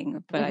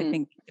thing, but I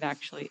think it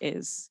actually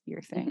is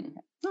your thing.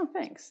 Oh,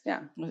 thanks. Yeah.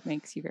 It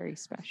makes you very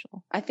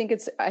special. I think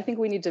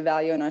we need to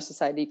value in our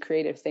society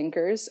creative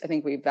thinkers. I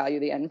think we value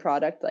the end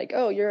product, like,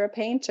 oh, you're a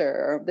painter,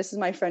 or this is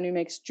my friend who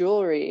makes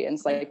jewelry. And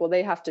it's like, well,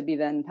 they have to be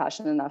then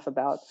passionate enough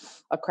about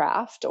a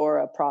craft or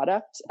a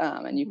product.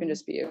 And you can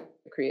just be a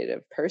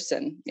creative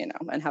person, you know,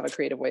 and have a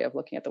creative way of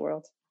looking at the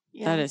world.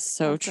 Yeah, that is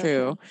so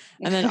true.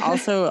 And then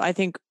also, I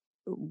think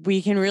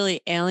we can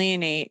really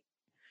alienate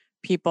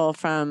people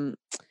from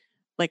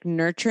like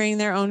nurturing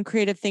their own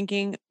creative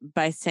thinking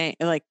by saying,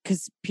 like,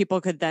 because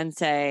people could then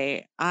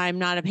say, I'm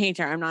not a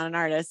painter, I'm not an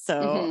artist,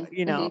 so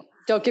you know,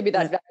 don't give me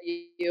that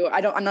value.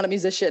 I'm not a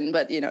musician,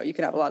 but you know, you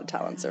can have a lot of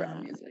talents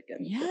around music.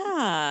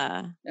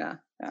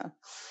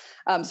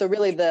 And so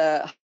really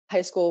the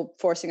high school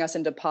forcing us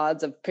into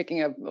pods of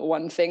picking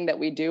one thing that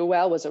we do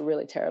well was a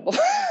really terrible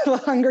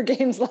Hunger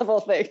Games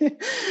level thing.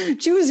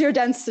 Choose your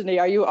destiny.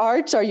 Are you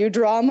art? Are you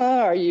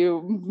drama? Are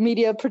you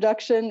media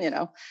production? You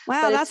know.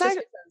 Wow, that's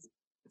actually.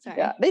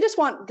 Yeah, they just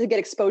want to get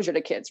exposure to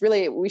kids.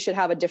 Really, we should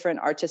have a different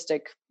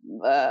artistic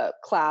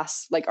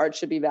class. Like art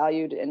should be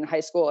valued in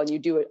high school, and you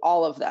do it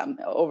all of them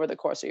over the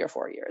course of your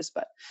 4 years.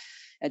 But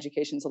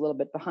education's a little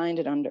bit behind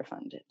and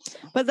underfunded. So.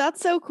 But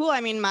that's so cool. I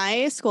mean,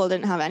 my school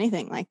didn't have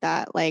anything like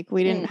that. Like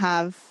we didn't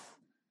have.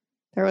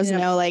 There was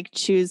no like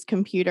choose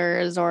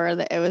computers, or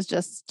it was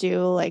just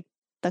do like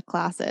the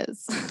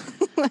classes.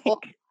 Well,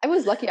 I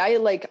was lucky. I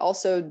like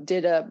also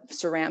did a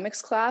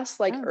ceramics class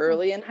like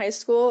early in high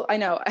school. I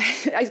know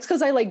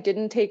because I like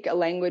didn't take a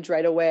language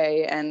right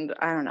away, and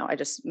I don't know, I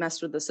just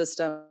messed with the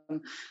system.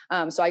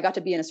 So I got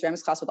to be in a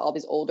ceramics class with all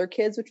these older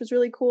kids, which was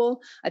really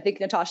cool. I think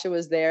Natasha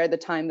was there the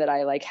time that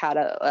I like had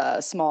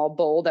a small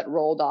bowl that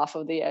rolled off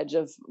of the edge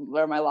of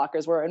where my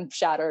lockers were and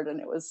shattered,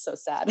 and it was so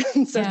sad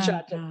and so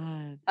tragic.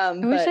 I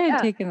wish I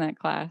had taken that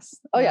class.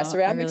 Oh yeah,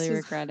 ceramics I really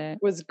regret it.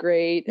 Was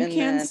great. You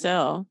can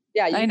still.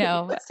 Yeah, I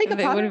know. Let's take a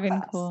it would have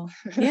been cool.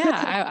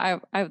 Yeah,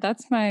 I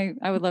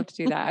would love to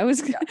do that. I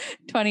was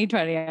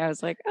 2020. I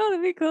was like, oh,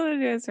 that'd be cool to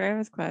do a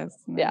ceramics class.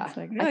 And yeah,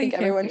 like, I think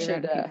everyone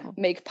should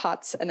make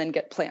pots and then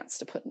get plants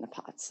to put in the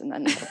pots, and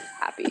then they'll be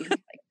happy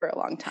like for a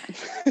long time.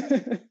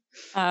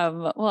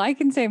 Well, I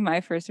can say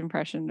my first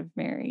impression of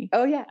Mary.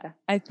 Oh yeah,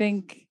 I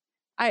think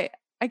I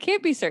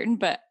can't be certain,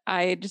 but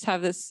I just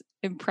have this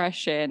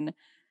impression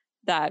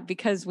that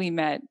because we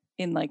met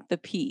in like the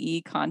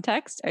PE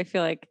context, I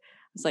feel like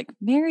it's like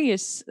Mary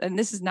is, and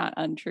this is not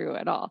untrue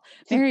at all.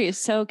 Mary is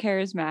so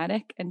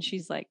charismatic, and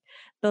she's like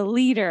the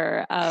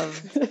leader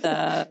of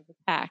the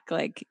pack.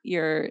 Like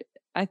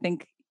I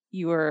think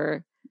you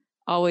were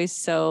always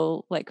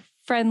so like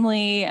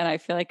friendly, and I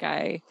feel like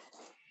I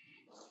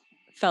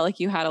felt like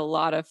you had a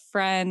lot of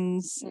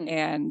friends,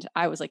 and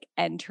I was like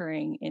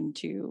entering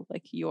into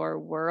like your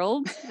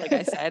world. Like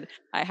I said,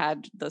 I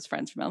had those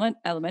friends from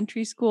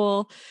elementary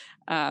school,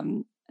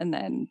 and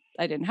then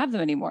I didn't have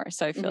them anymore.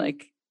 So I feel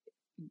like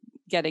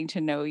getting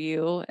to know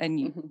you,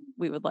 and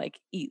we would like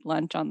eat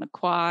lunch on the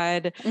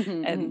quad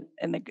and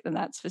in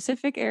that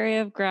specific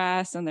area of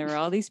grass, and there were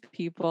all these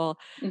people,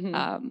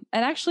 and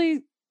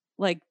actually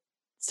like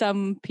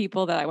some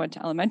people that I went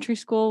to elementary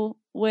school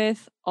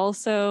with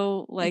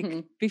also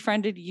like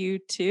befriended you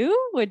too,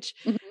 which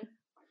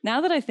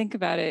now that I think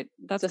about it,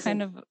 that's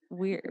kind of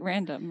weird,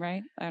 random,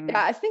 right? I don't know.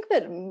 Yeah, I think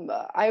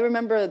that I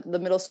remember the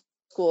middle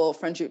school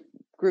friendship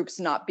groups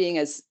not being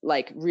as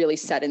like really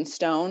set in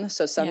stone.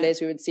 So some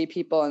days we would see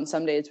people and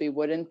some days we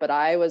wouldn't, but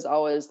I was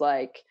always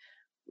like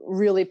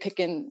really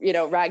picking,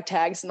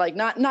 ragtags, and like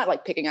not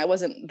like picking. I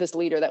wasn't this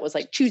leader that was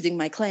like choosing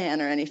my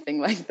clan or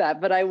anything like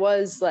that, but I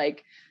was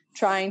like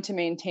trying to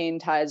maintain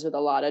ties with a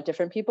lot of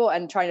different people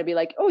and trying to be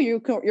like, oh,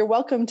 you're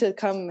welcome to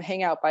come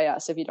hang out by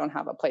us if you don't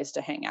have a place to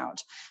hang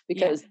out,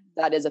 because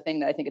that is a thing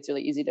that I think it's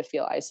really easy to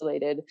feel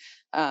isolated,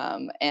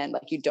 and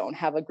like you don't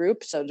have a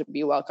group. So to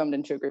be welcomed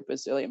into a group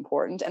is really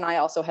important. And I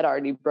also had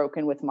already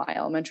broken with my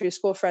elementary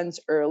school friends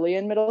early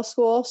in middle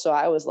school. So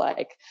I was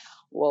like,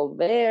 well,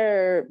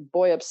 they're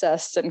boy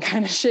obsessed and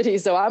kind of shitty,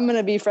 so I'm going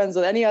to be friends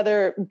with any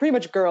other, pretty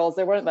much girls.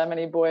 There weren't that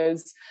many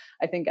boys,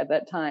 I think, at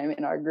that time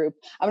in our group.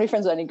 I'm going to be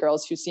friends with any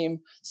girls who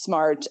seem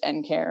smart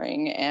and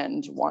caring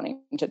and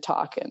wanting to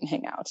talk and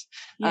hang out.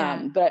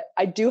 But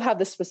I do have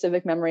this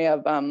specific memory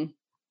of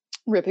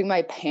ripping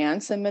my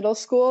pants in middle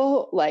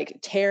school, like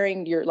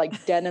tearing your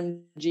like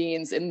denim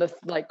jeans in the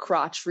like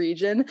crotch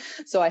region.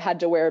 So I had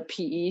to wear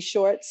PE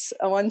shorts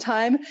one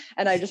time.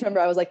 And I just remember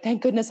I was like,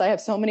 thank goodness I have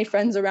so many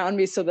friends around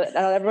me so that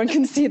everyone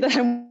can see that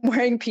I'm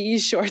wearing PE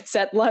shorts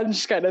at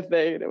lunch, kind of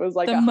thing. And it was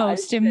like the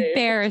most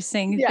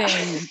embarrassing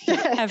thing you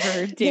could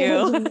ever do.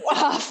 It was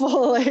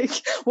awful. Like,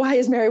 why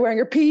is Mary wearing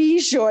her PE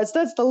shorts?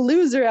 That's the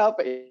loser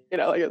outfit.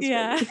 Like, it's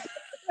crazy.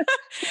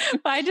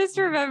 I just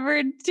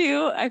remembered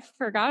too, I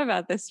forgot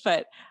about this,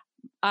 but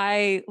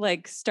I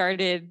like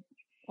started,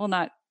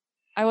 I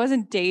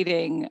wasn't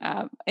dating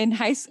in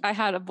high school. I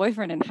had a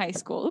boyfriend in high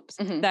school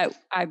that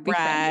I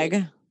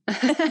befriended.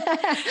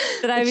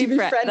 That I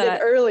befriended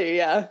early.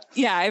 Yeah,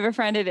 I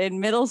befriended in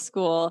middle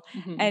school,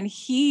 and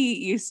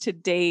he used to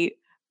date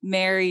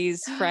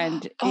Mary's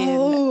friend in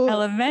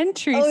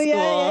elementary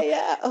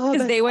school.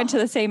 Because they went to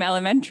the same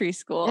elementary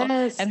school,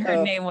 and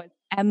her name was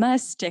Emma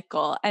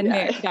Stickle, and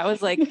Mary, that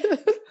was like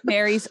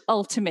Mary's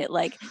ultimate,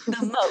 like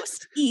the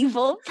most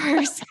evil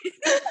person.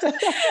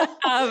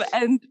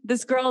 And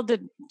this girl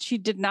did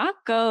not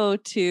go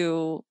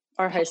to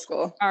our high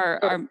school,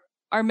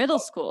 our middle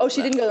school. Oh,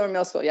 she didn't go to our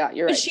middle school. Yeah,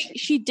 you're right.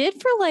 She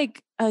did for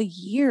like a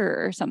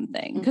year or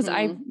something, because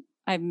I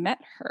met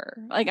her.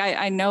 Like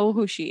I know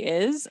who she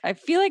is. I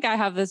feel like I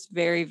have this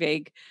very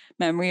vague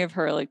memory of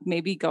her, like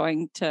maybe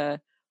going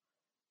to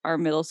our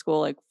middle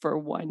school like for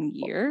 1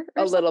 year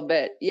a little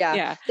bit.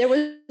 Yeah. There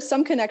was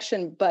some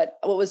connection, but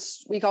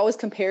we always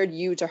compared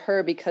you to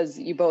her because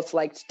you both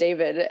liked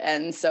David.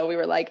 And so we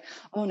were like,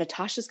 oh,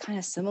 Natasha's kind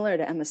of similar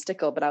to Emma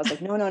Stickle. But I was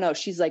like, no,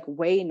 she's like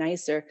way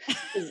nicer.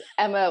 Because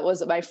Emma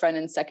was my friend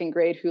in second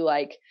grade who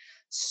like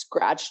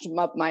scratched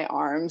up my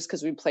arms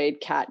because we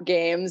played cat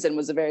games and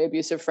was a very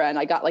abusive friend.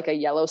 I got like a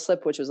yellow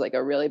slip, which was like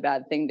a really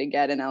bad thing to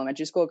get in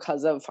elementary school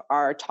because of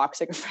our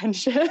toxic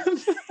friendship.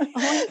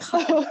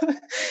 So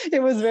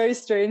it was very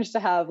strange to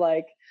have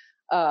like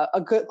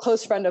a good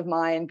close friend of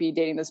mine be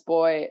dating this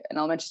boy in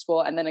elementary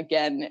school, and then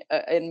again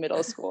in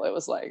middle school. It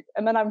was like,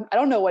 and then I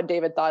don't know what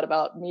David thought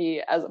about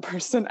me as a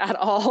person at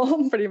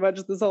all, pretty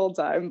much this whole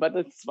time, but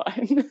it's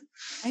fine.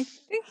 I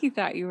think he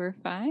thought you were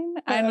fine.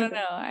 I don't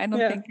know. I don't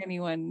think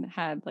anyone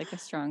had like a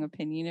strong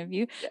opinion of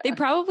you. They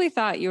probably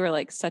thought you were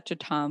like such a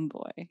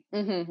tomboy.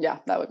 Yeah,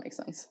 that would make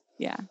sense.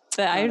 Yeah,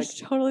 but I just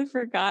totally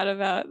forgot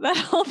about that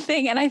whole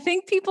thing. And I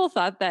think people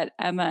thought that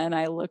Emma and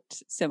I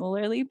looked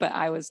similarly, but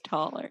I was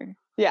taller.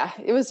 Yeah,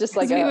 it was just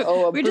like a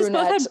we brunette, just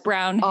both had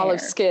brown hair. Olive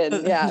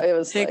skin. Yeah, it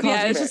was.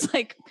 It's just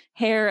like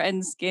hair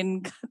and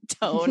skin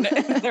tone.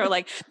 They're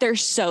like, they're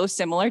so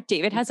similar.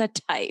 David has a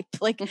type.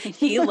 Like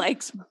he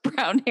likes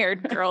brown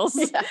haired girls.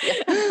 We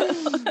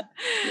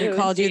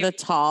called you the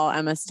tall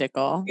Emma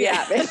Stickle.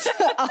 Yeah.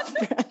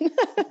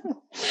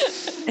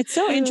 It's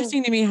so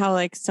interesting to me how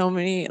like so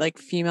many like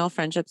female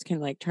friendships can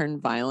like turn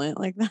violent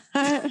like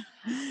that.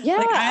 Yeah.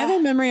 Like I have a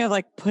memory of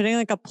like putting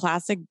like a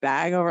plastic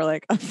bag over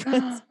like a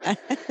friend's head.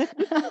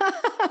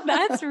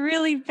 That's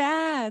really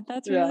bad.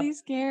 That's really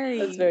scary.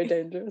 That's very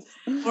dangerous.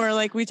 Or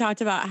like we talked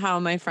about how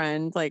my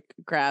friend like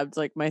grabbed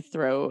like my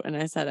throat and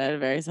I said I had a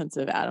very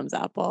sensitive Adam's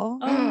apple.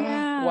 Oh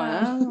yeah.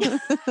 Wow.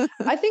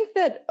 I think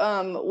that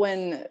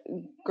when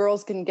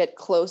girls can get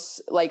close,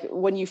 like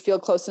when you feel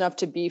close enough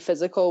to be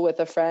physical with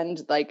a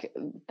friend, like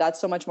that's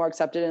so much more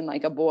accepted in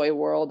like a boy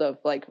world of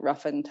like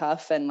rough and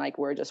tough and like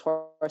we're just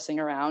horsing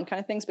around kind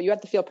of things. But you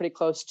have to feel pretty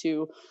close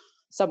to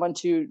someone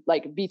to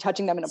like be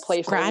touching them in a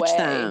playful way. Scratch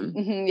them.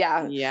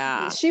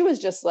 Yeah. She was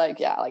just like,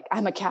 like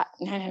I'm a cat.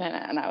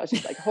 And I was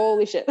just like,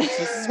 holy shit.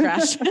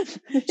 Scratch.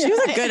 She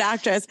was a good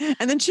actress.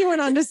 And then she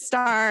went on to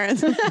star in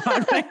the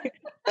Broadway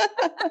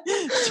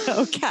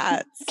show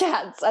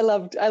Cats. I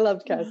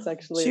loved Cats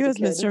actually. She was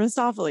Mr.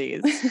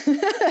 Mistopheles.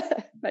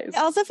 Nice.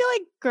 I also feel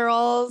like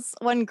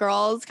when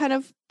girls kind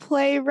of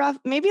play rough,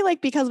 maybe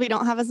like because we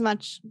don't have as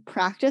much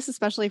practice,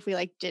 especially if we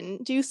like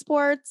didn't do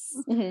sports,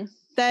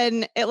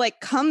 then it like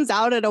comes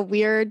out at a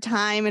weird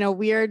time in a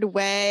weird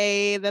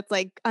way that's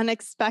like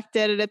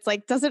unexpected. And it's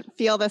like, doesn't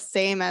feel the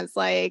same as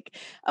like,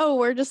 oh,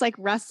 we're just like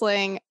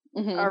wrestling.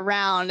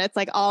 around, it's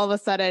like all of a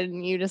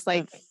sudden you just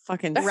like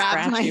fucking wrap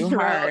scratch my you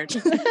throat. hard.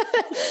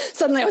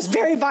 Suddenly I was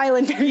very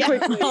violent very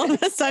quickly. All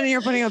of a sudden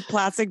you're putting a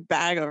plastic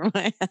bag over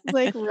my head.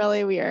 Like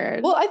really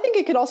weird. Well, I think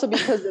it could also be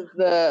because of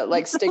the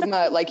like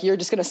stigma, like you're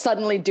just going to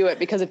suddenly do it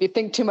because if you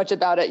think too much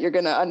about it, you're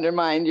going to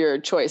undermine your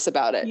choice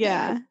about it.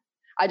 Yeah.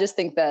 I just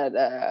think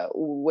that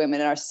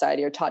women in our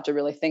society are taught to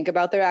really think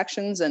about their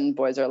actions and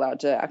boys are allowed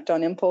to act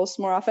on impulse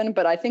more often.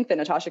 But I think that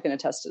Natasha can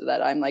attest to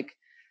that. I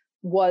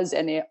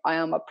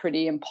am a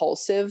pretty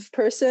impulsive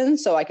person,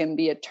 so I can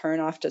be a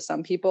turnoff to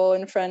some people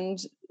in friend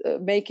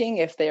making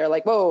if they are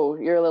like, whoa,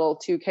 you're a little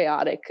too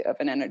chaotic of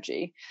an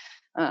energy.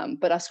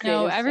 But us creatives,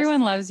 no,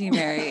 everyone loves you,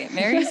 Mary.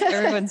 Mary's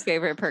everyone's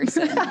favorite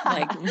person.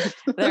 Like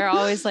they're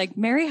always like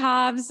Mary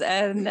Hobbs,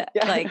 and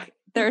like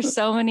there's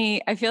so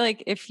many. I feel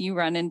like if you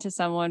run into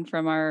someone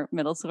from our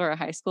middle school or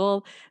high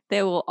school,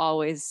 they will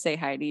always say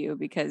hi to you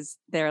because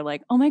they're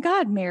like, oh my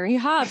God, Mary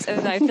Hobbs.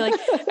 And I feel like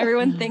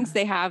everyone thinks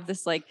they have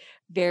this like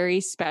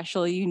very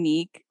special,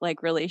 unique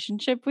like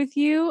relationship with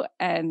you.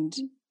 And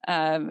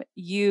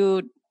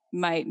you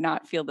might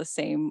not feel the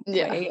same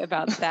way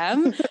about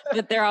them,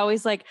 but they're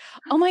always like,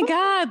 oh my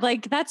God,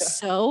 like that's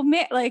so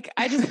like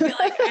I just feel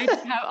like I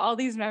just have all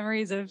these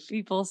memories of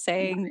people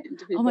saying,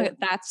 oh my God,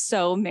 that's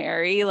so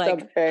Mary, like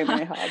so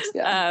Mary Hobbs,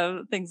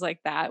 things like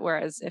that.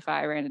 Whereas if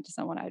I ran into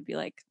someone, I'd be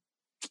like,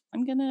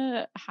 I'm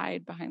gonna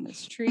hide behind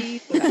this tree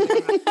so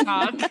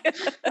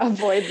that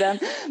avoid them.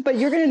 But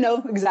you're gonna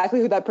know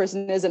exactly who that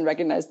person is and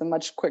recognize them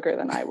much quicker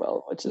than I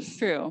will, which is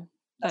true.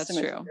 That's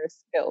true.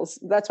 Skills.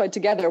 That's why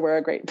together we're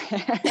a great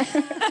pair.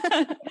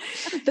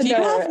 Do you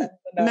have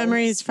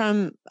memories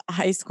from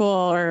high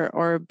school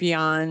or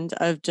beyond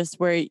of just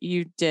where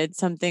you did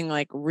something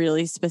like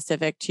really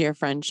specific to your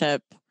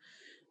friendship?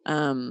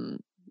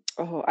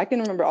 I can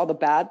remember all the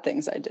bad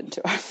things I did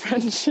to our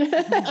friendship.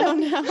 Oh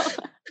no.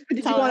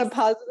 Did you want a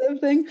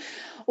positive thing?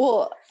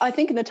 Well, I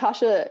think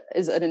Natasha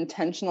is an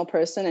intentional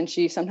person and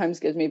she sometimes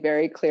gives me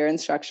very clear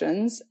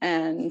instructions.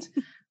 And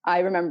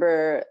I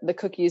remember the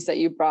cookies that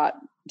you brought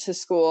to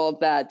school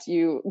that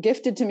you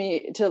gifted to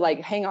me to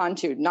like hang on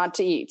to, not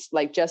to eat,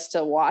 like just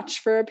to watch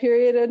for a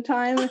period of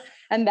time.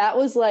 And that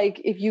was like,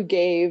 if you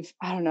gave,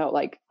 I don't know,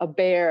 like a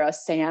bear a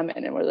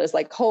salmon and where there's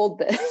like, hold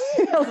this,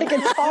 like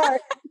it's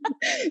hard.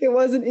 It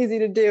wasn't easy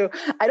to do.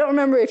 I don't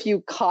remember if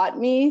you caught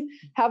me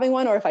having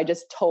one or if I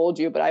just told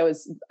you, but I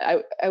was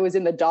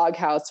in the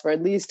doghouse for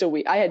at least a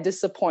week. I had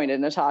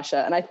disappointed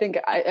Natasha. And I think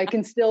I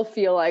can still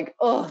feel like,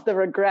 the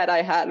regret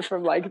I had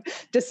from like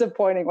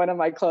disappointing one of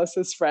my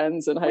closest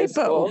friends in high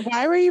school.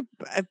 Why were you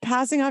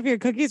passing off your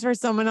cookies for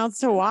someone else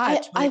to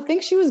watch? I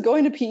think she was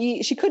going to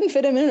PE. She couldn't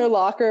fit them in her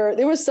locker.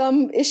 There was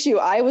some issue.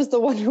 I was the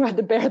one who had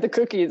to bear the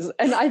cookies.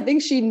 And I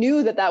think she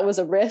knew that was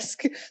a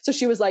risk. So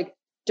she was like,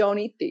 don't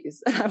eat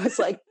these. And I was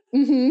like,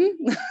 all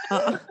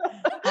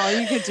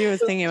you could do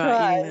was think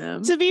about eating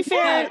them. To be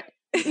fair,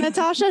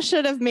 Natasha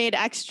should have made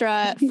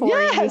extra for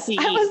you to eat.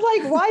 I was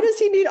like, why does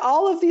he need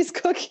all of these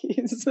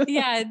cookies?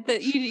 Yeah,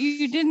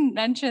 you didn't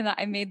mention that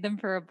I made them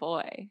for a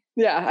boy.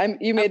 Yeah,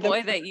 you made a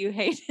boy that you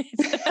hated.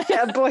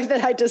 Yeah, a boy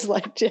that I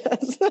disliked.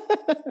 Yes.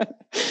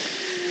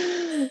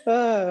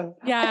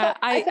 Yeah,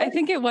 I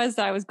think it was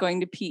that I was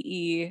going to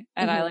PE,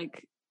 and I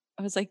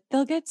was like,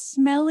 they'll get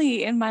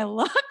smelly in my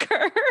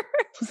locker.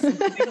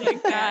 Something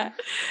like that.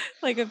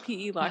 Like a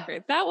PE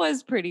locker. That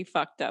was pretty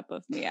fucked up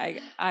of me. I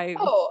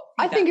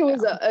think it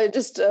was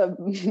just a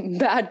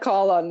bad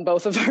call on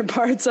both of our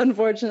parts,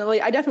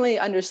 unfortunately. I definitely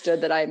understood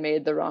that I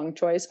made the wrong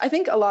choice. I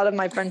think a lot of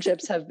my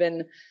friendships have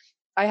been,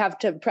 I have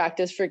to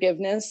practice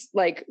forgiveness,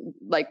 like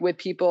with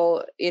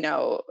people,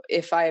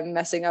 if I'm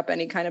messing up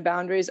any kind of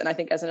boundaries. And I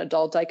think as an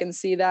adult, I can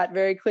see that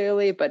very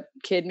clearly. But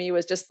kid me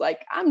was just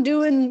like, I'm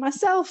doing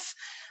myself.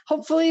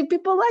 Hopefully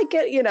people like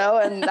it,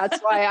 and that's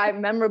why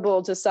I'm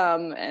memorable to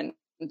some. And,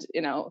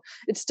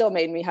 it still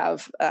made me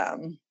have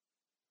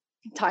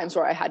times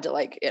where I had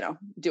to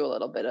do a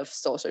little bit of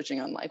soul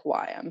searching on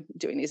why I'm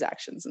doing these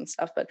actions and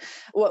stuff. But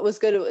what was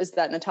good is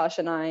that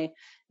Natasha and I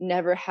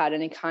never had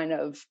any kind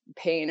of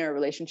pain or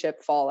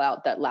relationship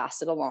fallout that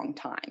lasted a long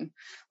time.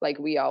 Like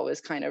we always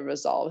kind of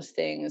resolved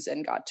things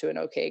and got to an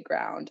okay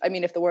ground. I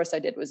mean, if the worst I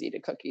did was eat a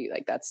cookie,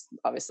 that's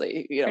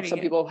obviously, some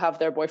people have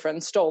their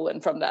boyfriends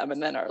stolen from them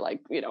and then are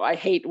like, I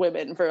hate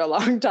women for a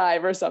long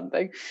time or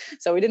something.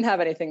 So we didn't have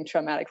anything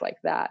traumatic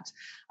like that.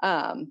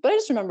 But I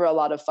just remember a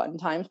lot of fun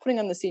times. Putting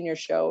on the senior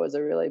show was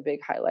a really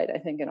big highlight, I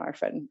think, in our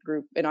friend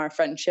group, in our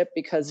friendship,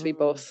 because we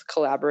both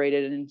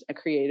collaborated in a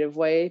creative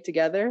way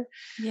together.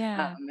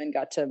 Yeah. And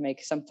got to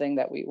make something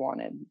that we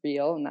wanted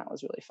real. And that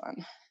was really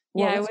fun.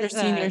 What was your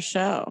senior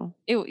show?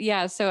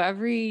 So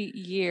every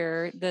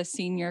year, the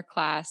senior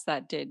class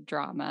that did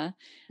drama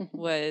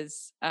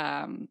was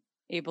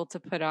able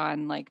to put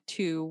on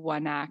 2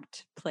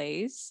 one-act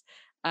plays.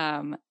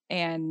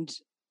 And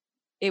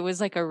it was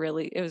a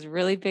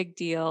really big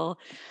deal.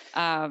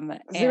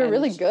 They were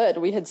really good.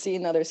 We had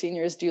seen other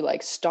seniors do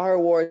Star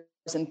Wars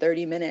in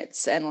 30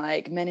 minutes and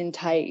Men in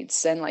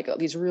Tights and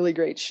these really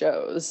great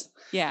shows.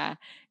 Yeah,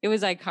 it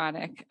was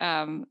iconic.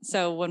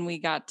 So when we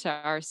got to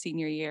our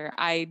senior year,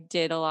 I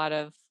did a lot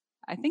of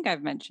I think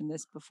I've mentioned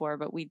this before,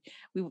 but we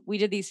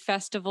did these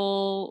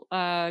festival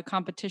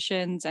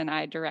competitions, and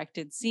I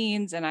directed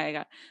scenes, and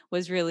I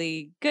was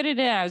really good at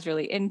it. I was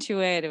really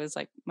into it. It was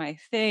like my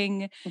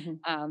thing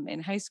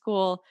in high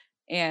school.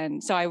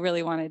 And so I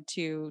really wanted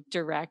to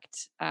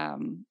direct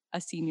a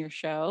senior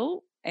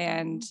show.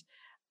 And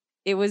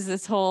it was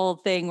this whole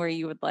thing where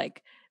you would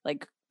like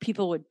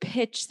people would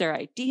pitch their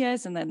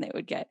ideas, and then they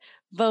would get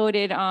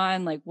voted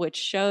on like which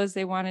shows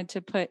we wanted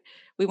to put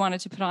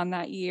on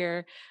that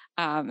year.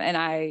 And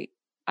I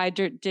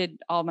did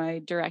all my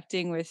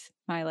directing with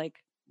my like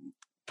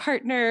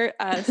partner,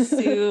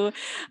 Sue.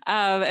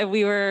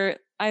 And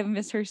I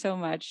miss her so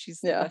much. She's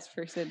the best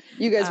person.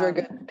 You guys were a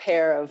good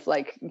pair of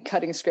like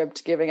cutting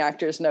script, giving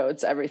actors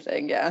notes,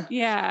 everything. Yeah.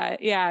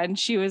 Yeah. And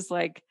she was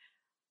like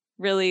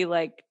really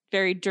like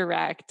very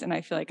direct. And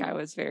I feel like I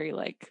was very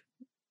like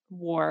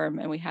warm,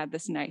 and we had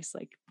this nice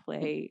like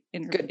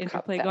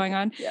interplay going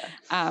on.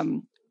 Yeah.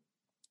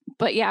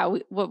 But yeah,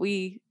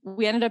 we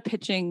ended up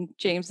pitching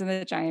James and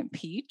the Giant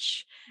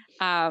Peach.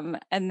 And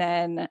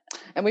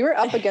we were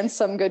up against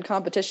some good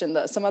competition.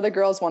 Some other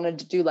girls wanted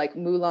to do like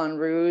Moulin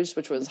Rouge,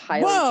 which was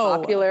highly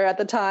popular at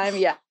the time.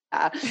 Yeah.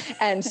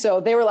 And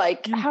so they were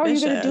like, how are you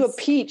going to do a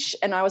peach?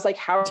 And I was like,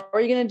 how are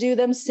you going to do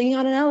them singing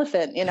on an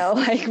elephant? You know,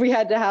 like we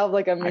had to have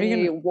like a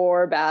mini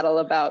war battle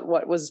about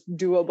what was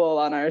doable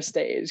on our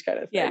stage kind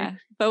of thing. Yeah.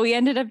 But we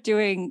ended up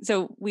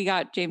so we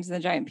got James and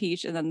the Giant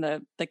Peach, and then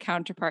the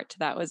counterpart to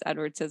that was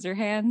Edward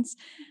Scissorhands.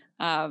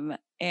 And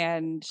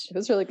it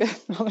was really good.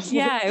 Honestly.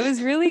 Yeah, it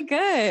was really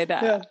good.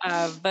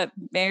 But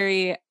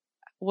Mary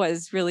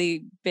was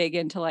really big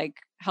into like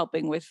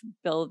helping with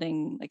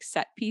building like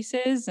set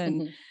pieces,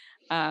 and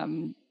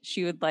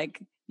she would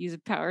like use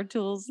power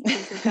tools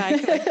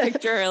like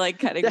picture her like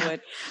cutting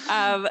wood.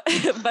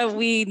 But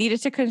we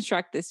needed to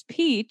construct this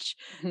peach.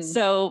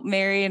 So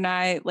Mary and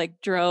I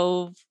like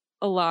drove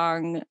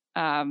along.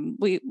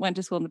 We went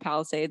to school in the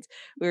Palisades.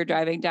 We were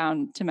driving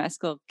down to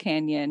Mescal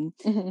Canyon,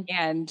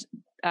 and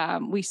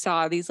we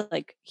saw these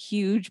like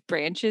huge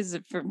branches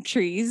from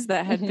trees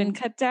that had been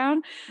cut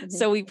down.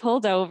 So we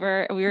pulled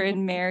over, and we were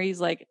in Mary's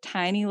like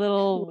tiny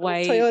little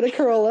white Toyota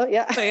Corolla.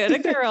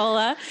 Toyota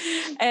Corolla.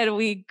 And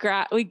we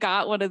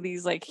got one of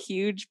these like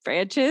huge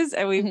branches,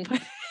 and we put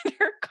it in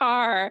her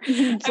car,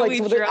 and like we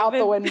drove out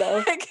the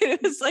window.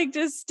 It was like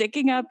just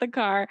sticking out the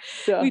car.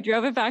 Yeah. We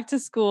drove it back to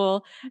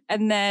school.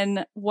 And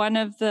then one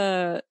of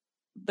the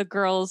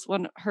girls,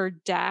 her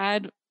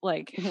dad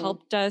like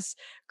helped us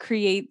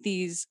create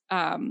these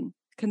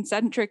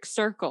concentric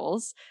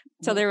circles.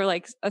 So they were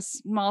like a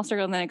small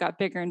circle, and then it got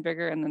bigger and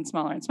bigger, and then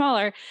smaller and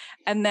smaller.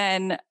 And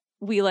then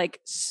we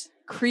like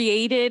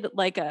created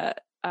like a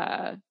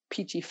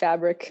peachy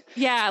fabric.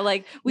 Yeah,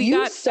 like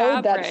you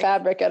sewed that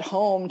fabric at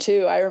home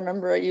too. I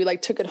remember you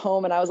like took it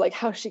home, and I was like,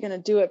 how's she gonna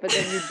do it? But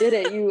then you did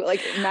it. You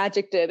like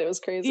magicked it. It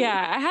was crazy.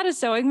 Yeah, I had a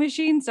sewing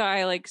machine, so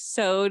I like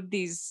sewed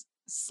these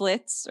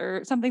slits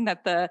or something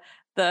that the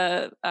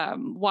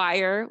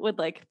wire would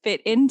like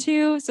fit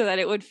into, so that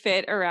it would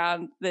fit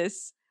around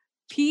this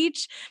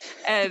peach.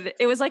 And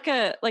it was like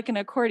an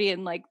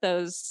accordion, like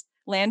those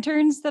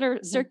lanterns that are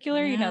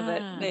circular, you know,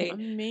 that they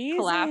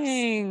collapse.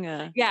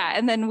 Yeah.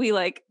 And then we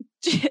like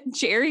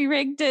jerry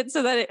rigged it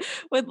so that it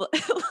would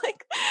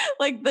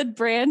like the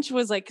branch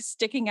was like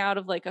sticking out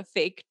of like a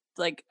fake,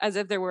 like as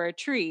if there were a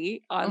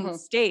tree on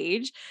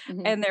stage,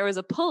 and there was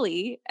a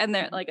pulley and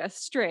there like a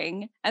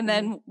string. And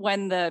then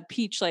when the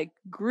peach like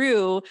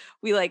grew,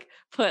 we like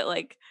put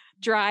like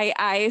dry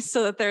ice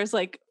so that there's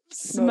like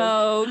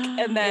smoke,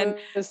 and then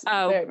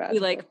we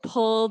like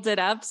pulled it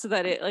up so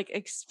that it like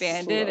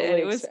expanded. Slowly, and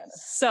it was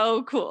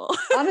so cool.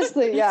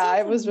 Honestly, yeah,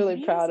 I was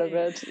really proud of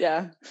it.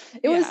 Yeah,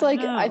 it was like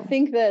I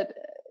think that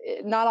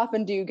not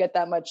often do you get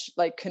that much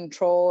like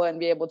control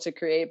and be able to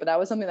create, but that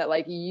was something that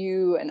like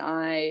you and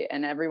I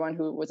and everyone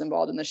who was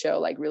involved in the show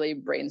like really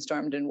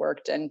brainstormed and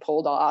worked and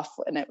pulled off,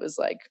 and it was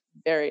like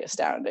very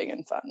astounding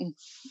and fun.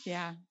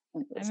 Yeah,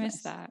 I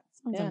miss that.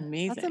 That's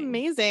amazing. That's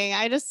amazing.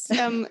 I just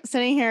am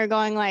sitting here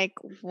going like,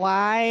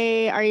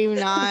 why are you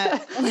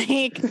not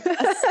like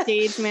a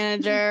stage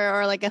manager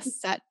or like a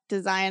set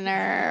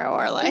designer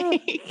or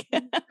like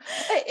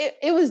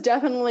it was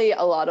definitely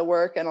a lot of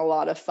work and a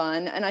lot of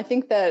fun. And I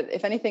think that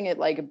if anything, it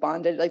like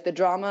bonded, like the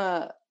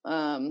drama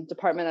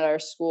department at our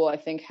school, I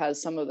think has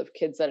some of the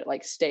kids that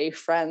like stay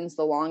friends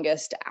the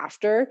longest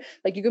after.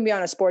 Like you can be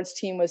on a sports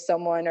team with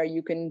someone, or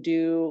you can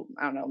do,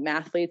 I don't know,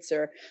 mathletes,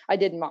 or I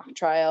did mock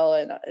trial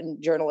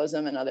and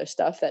journalism and other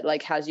stuff that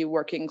like has you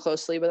working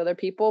closely with other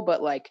people.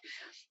 But like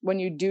when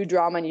you do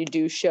drama and you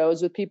do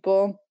shows with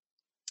people,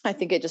 I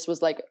think it just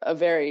was like a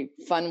very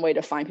fun way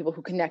to find people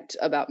who connect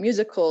about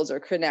musicals or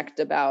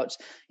connect about,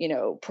 you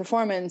know,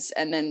 performance.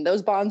 And then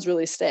those bonds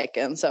really stick.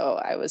 And so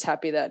I was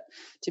happy to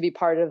be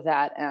part of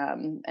that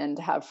and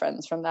to have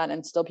friends from that,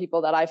 and still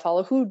people that I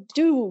follow who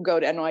do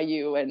go to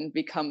NYU and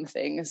become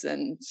things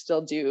and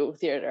still do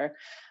theater.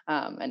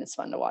 And it's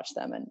fun to watch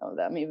them and know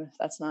them, even if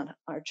that's not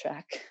our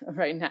track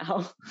right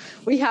now.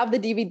 We have the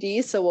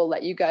DVD, so we'll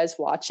let you guys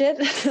watch it.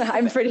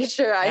 I'm pretty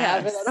sure I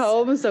have it at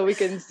home, so we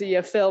can see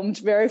a filmed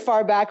very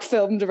far back black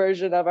filmed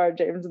version of our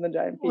James and the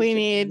Giant Peach. We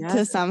need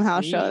to somehow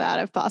show that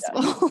if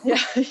possible.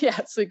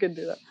 Yes, we could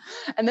do that.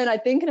 And then I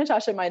think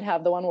Natasha might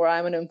have the one where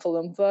I'm an Oompa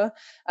Loompa,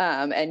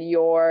 and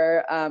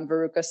you're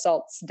Veruca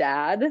Salt's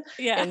dad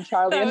in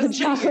Charlie and the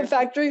Chocolate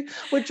Factory,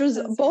 which was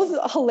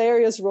both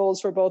hilarious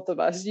roles for both of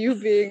us. You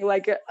being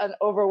like an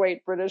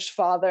overweight British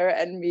father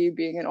and me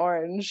being an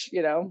orange,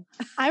 you know.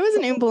 I was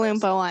an Oompa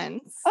Loompa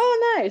once.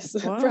 Oh, nice.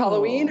 Whoa. For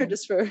Halloween or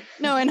just for?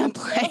 No, in a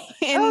play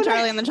in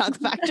Charlie and the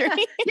Chocolate Factory.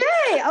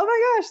 Yay! Oh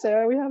my gosh,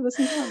 Sarah, we have this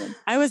in common.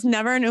 I was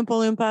never an Oompa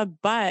Loompa,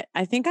 but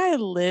I think I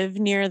live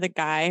near the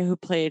guy who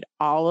played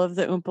all of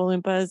the Oompa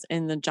Loompas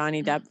in the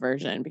Johnny Depp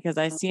version because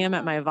I see him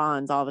at my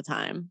Vons all the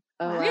time.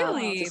 Oh,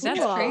 Really? wow.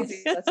 That's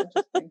crazy. That's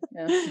interesting.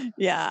 Yeah.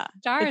 Yeah.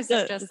 Stars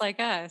are just like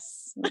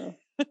us.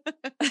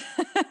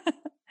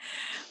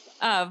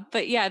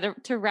 But yeah,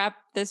 to wrap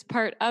this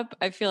part up,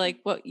 I feel like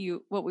what we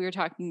were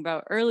talking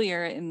about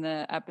earlier in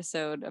the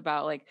episode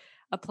about like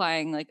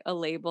applying like a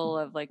label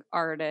of like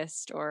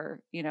artist or,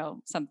 you know,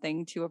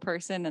 something to a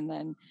person, and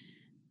then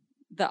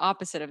the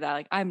opposite of that,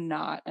 like I'm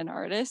not an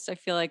artist. I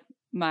feel like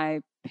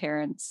my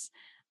parents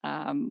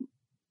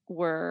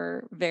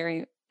were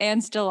very,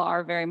 and still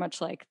are very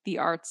much like, the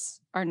arts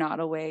are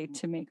not a way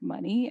to make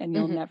money, and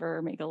you'll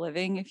never make a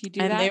living if you do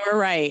that. And they were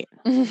right.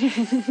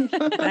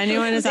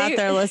 Anyone is out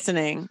there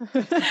listening.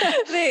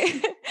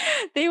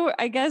 They were,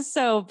 I guess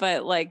so,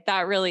 but like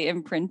that really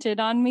imprinted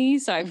on me.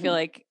 So I feel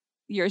like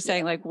you're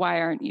saying like, why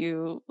aren't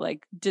you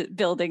like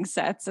building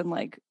sets and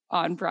like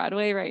on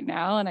Broadway right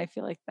now? And I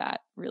feel like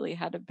that really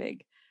had a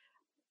big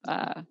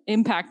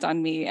impact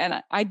on me.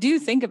 And I do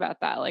think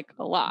about that like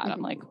a lot.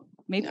 I'm like,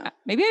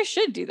 maybe I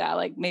should do that.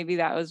 Like maybe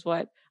that was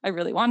what I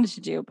really wanted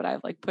to do, but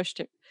I've like pushed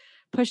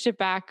it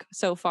back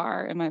so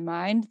far in my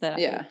mind that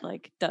it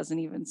like doesn't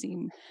even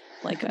seem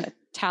like a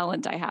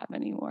talent I have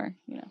anymore,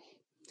 you know.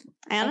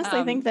 I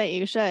honestly think that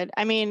you should.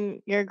 I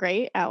mean, you're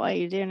great at what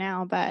you do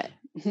now, but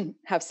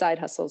have side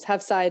hustles,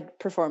 have side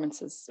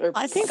performances.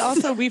 I think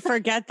also we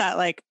forget that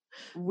like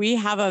we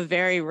have a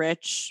very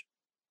rich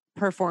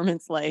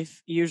performance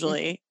life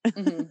usually.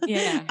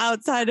 Yeah.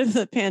 Outside of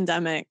the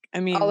pandemic.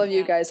 I mean, all of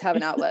you guys have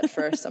an outlet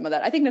for some of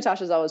that. I think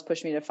Natasha's always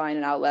pushed me to find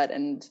an outlet,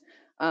 and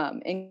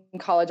in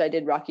college I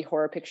did Rocky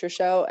Horror Picture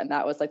Show, and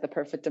that was like the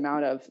perfect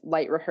amount of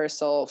light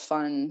rehearsal,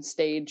 fun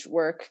stage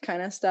work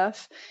kind of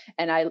stuff.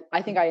 And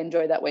I think I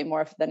enjoyed that way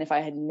more than if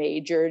I had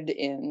majored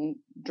in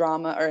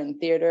drama or in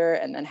theater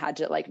and then had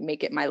to like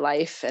make it my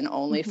life and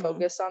only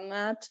focus on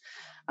that.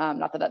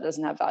 Not that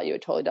doesn't have value,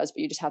 it totally does,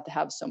 but you just have to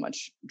have so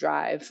much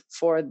drive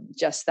for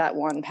just that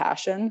one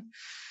passion.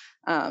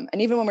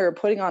 And even when we were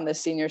putting on this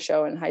senior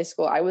show in high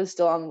school, I was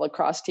still on the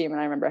lacrosse team, and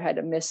I remember I had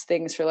to miss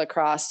things for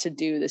lacrosse to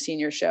do the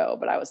senior show,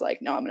 but I was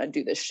like, no, I'm going to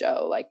do this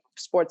show. Like,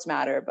 sports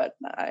matter, but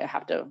I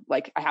have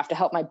to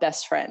help my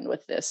best friend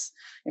with this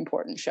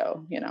important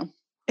show, you know?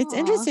 It's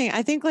interesting.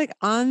 I think like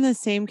on the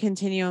same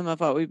continuum of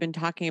what we've been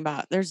talking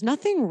about, there's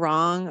nothing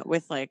wrong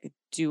with like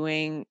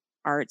doing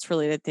arts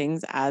related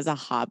things as a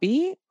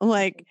hobby.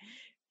 Like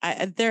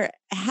there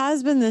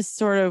has been this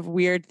sort of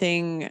weird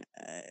thing,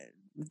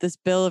 this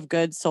bill of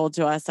goods sold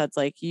to us that's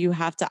like, you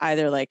have to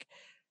either like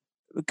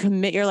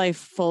commit your life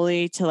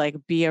fully to like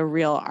be a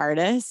real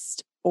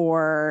artist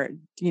or,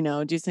 you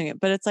know, do something,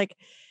 but it's like,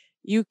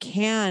 you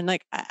can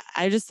like,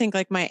 I just think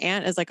like my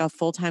aunt is like a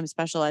full-time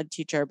special ed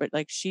teacher, but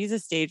like she's a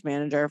stage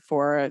manager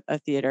for a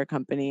theater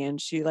company,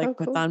 and she like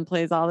puts on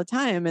plays all the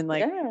time. And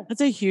like,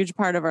 that's a huge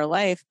part of her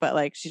life, but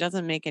like, she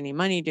doesn't make any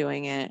money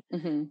doing it.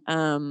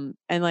 And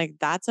like,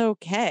 that's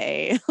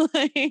okay.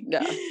 Like,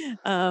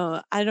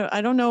 I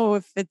don't know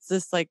if it's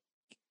this like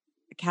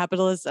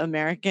capitalist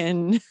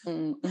American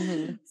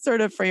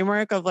sort of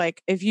framework of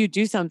like, if you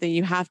do something,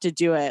 you have to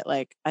do it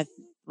like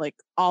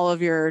all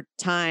of your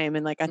time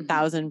and like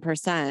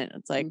 1,000%.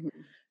 It's like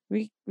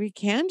we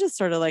can just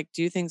sort of like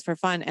do things for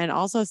fun and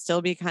also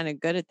still be kind of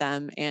good at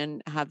them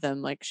and have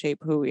them like shape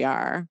who we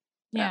are.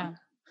 Yeah.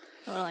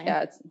 Totally.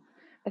 Yeah.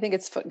 I think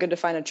it's good to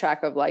find a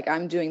track of like,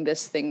 I'm doing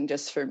this thing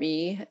just for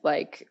me.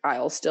 Like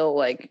I'll still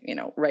like, you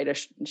know, write a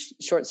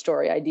short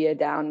story idea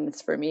down, and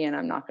it's for me, and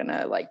I'm not going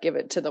to like give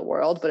it to the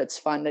world, but it's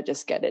fun to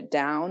just get it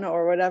down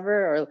or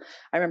whatever. Or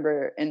I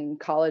remember in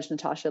college,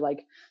 Natasha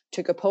like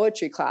took a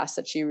poetry class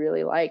that she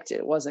really liked.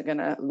 It wasn't going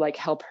to like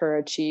help her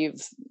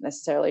achieve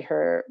necessarily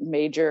her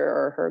major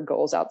or her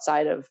goals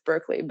outside of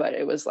Berkeley, but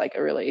it was like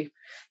a really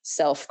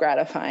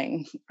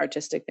self-gratifying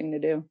artistic thing to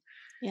do.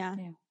 Yeah.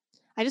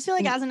 I just feel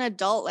like as an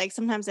adult, like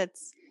sometimes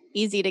it's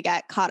easy to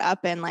get caught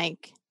up in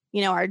like,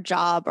 you know, our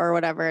job or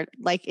whatever,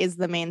 like is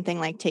the main thing,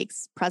 like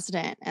takes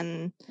precedent,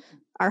 and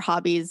our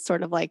hobbies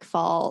sort of like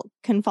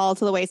can fall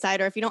to the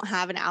wayside. Or if you don't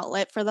have an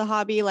outlet for the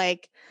hobby,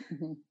 like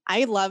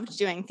I loved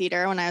doing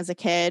theater when I was a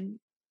kid.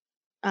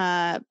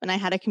 And I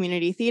had a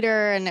community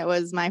theater, and it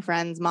was my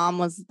friend's mom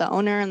was the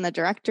owner and the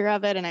director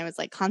of it. And I was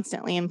like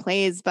constantly in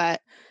plays.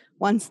 But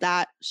once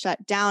that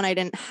shut down, I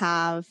didn't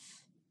have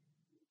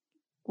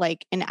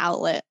like an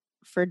outlet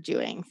for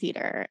doing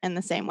theater in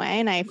the same way.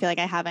 And I feel like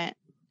I haven't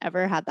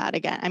ever had that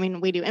again. I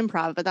mean, we do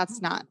improv, but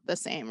that's not the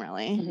same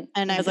really.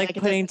 And I was feel like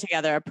putting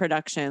together a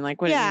production,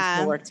 like what it means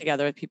to work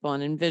together with people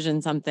and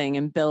envision something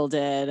and build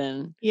it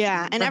and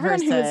and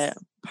everyone who was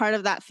part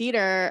of that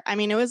theater, I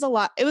mean, it was a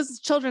lot. It was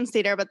children's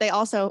theater, but they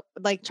also,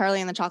 like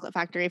Charlie and the Chocolate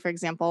Factory, for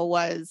example,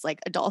 was like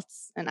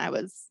adults, and I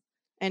was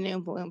an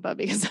Oompa Loompa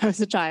because I was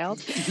a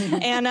child.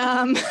 And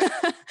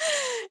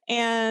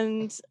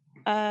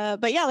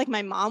but yeah, like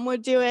my mom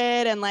would do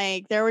it, and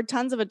like there were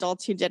tons of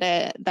adults who did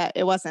it that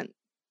it wasn't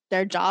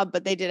their job,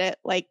 but they did it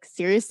like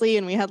seriously,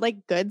 and we had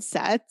like good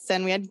sets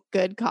and we had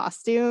good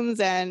costumes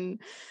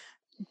and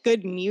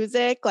good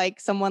music. Like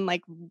someone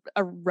like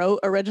wrote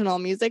original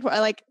music.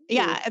 Like,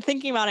 yeah,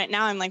 thinking about it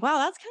now, I'm like, wow,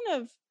 that's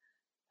kind of,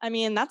 I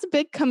mean, that's a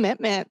big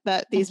commitment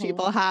that these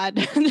people had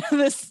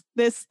to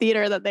this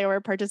theater that they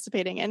were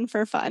participating in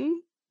for fun.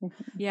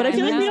 Yeah, but I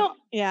feel like we don't.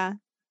 Yeah,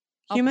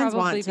 humans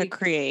want to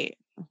create.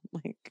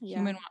 Like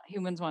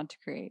humans want to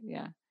create.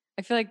 Yeah,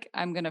 I feel like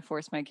I'm gonna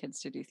force my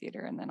kids to do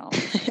theater, and then I'll.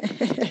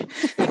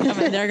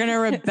 They're gonna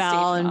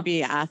rebel and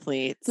be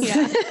athletes.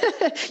 Yeah,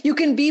 you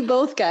can be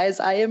both, guys.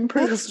 I am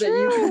proof that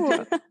you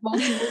can do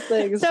multiple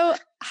things. So,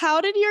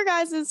 how did your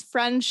guys'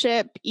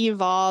 friendship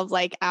evolve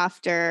like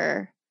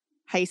after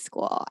high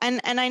school?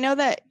 And I know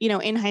that, you know,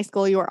 in high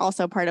school you were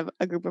also part of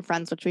a group of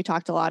friends, which we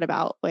talked a lot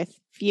about with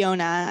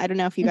Fiona. I don't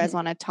know if you guys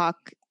want to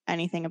talk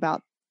anything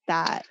about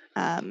that.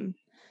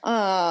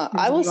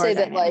 I will say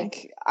that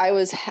like I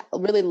was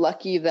really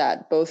lucky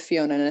that both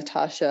Fiona and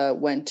Natasha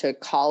went to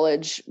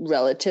college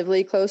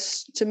relatively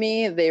close to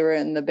me. They were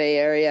in the Bay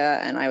Area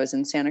and I was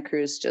in Santa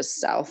Cruz, just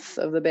south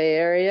of the Bay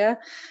Area.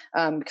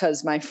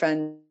 Because my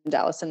friend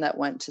Allison that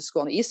went to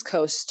school on the East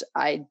Coast,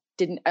 I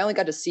only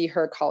got to see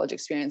her college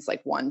experience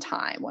like one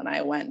time when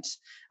I went.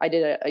 I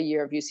did a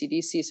year of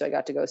UCDC, so I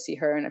got to go see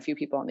her and a few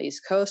people on the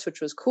East Coast,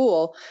 which was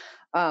cool.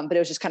 But it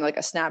was just kind of like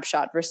a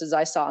snapshot versus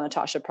I saw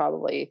Natasha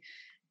probably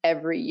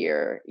every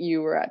year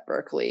you were at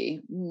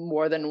Berkeley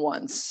more than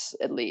once,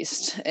 at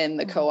least in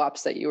the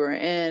co-ops that you were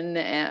in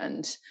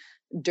and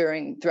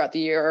throughout the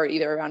year, or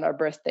either around our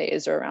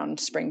birthdays or around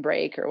spring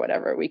break or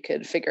whatever we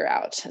could figure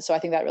out. So I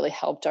think that really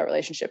helped our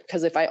relationship,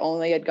 because if I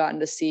only had gotten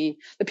to see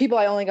the people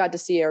I only got to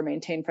see or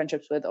maintain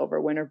friendships with over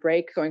winter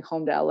break going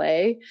home to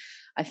LA,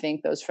 I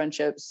think those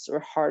friendships were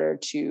harder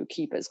to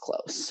keep as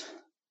close.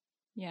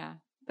 Yeah.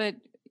 But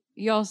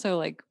you also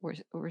like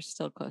we're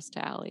still close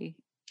to Allie.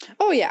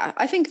 Oh yeah,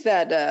 I think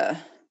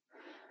that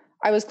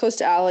I was close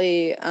to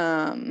Allie.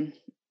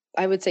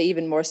 I would say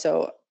even more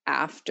so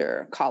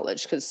after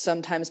college, because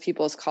sometimes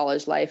people's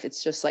college life,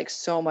 it's just like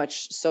so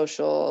much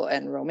social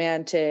and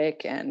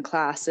romantic and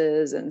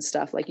classes and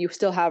stuff. Like you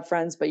still have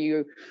friends, but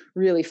you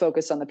really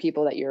focus on the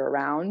people that you're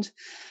around.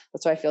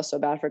 That's why I feel so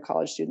bad for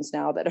college students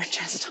now that are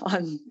just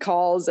on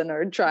calls and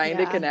are trying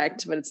to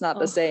connect, but it's not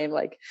the same.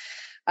 Like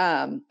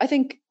I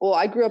think, well,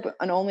 I grew up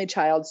an only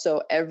child.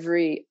 So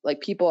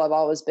people have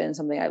always been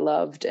something I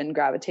loved and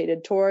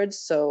gravitated towards.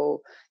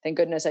 So thank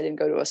goodness I didn't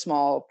go to a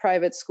small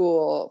private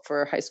school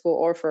for high school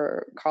or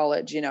for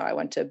college. You know, I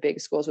went to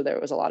big schools where there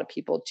was a lot of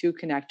people to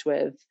connect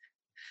with.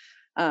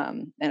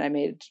 And I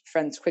made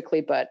friends quickly,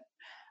 but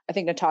I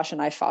think Natasha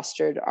and I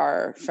fostered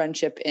our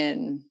friendship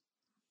in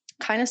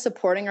kind of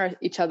supporting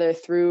each other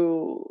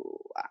through,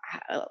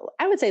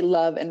 I would say,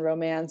 love and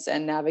romance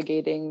and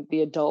navigating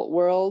the adult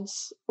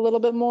worlds a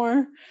little bit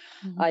more,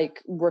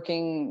 like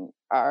working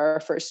our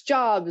first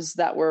jobs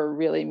that were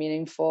really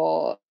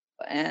meaningful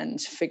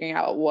and figuring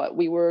out what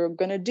we were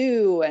going to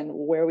do and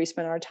where we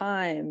spent our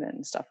time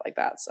and stuff like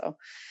that. So,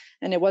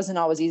 and it wasn't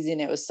always easy and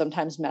it was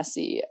sometimes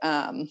messy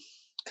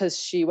because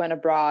she went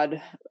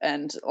abroad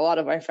and a lot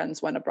of our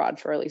friends went abroad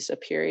for at least a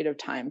period of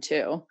time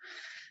too.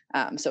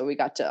 So we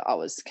got to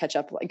always catch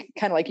up, like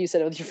kind of like you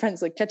said with your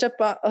friends, like catch up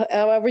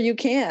however you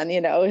can,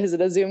 you know, is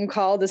it a Zoom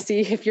call to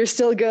see if you're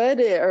still good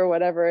or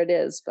whatever it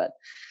is. But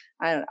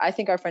I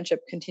think our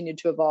friendship continued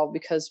to evolve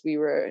because we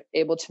were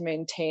able to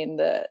maintain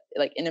the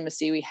like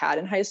intimacy we had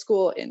in high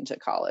school into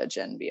college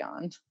and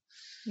beyond.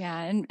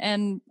 Yeah.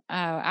 And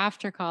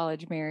after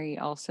college, Mary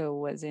also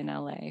was in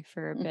LA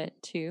for a bit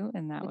too.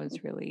 And that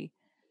was really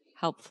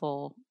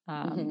helpful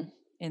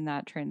in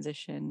that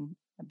transition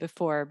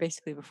before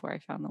I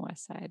found the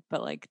West Side,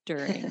 but like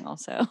during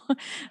also.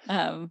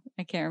 I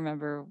can't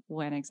remember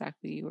when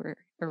exactly you were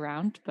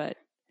around, but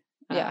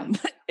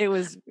it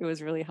was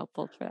really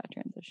helpful for that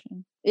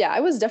transition. Yeah,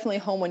 I was definitely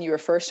home when you were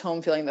first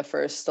home, feeling the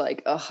first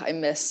like, oh, I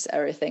miss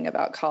everything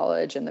about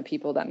college and the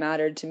people that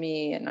mattered to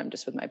me, and I'm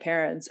just with my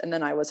parents. And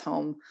then I was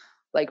home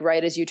like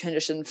right as you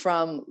transitioned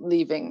from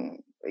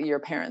leaving your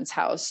parents'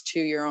 house to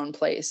your own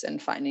place and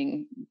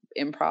finding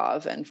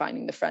improv and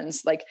finding the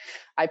friends. Like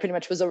I pretty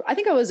much I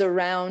think I was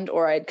around,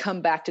 or I'd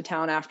come back to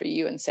town after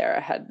you and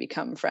Sarah had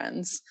become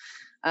friends,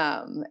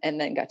 and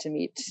then got to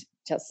meet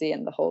Chelsea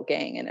and the whole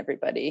gang and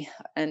everybody,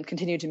 and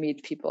continue to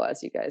meet people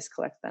as you guys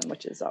collect them,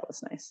 which is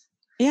always nice.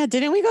 Yeah.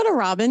 Didn't we go to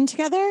Robin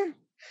together?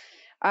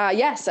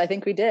 Yes, I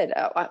think we did.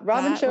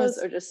 Robin That shows was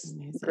are just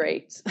amazing.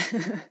 great.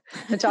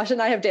 Natasha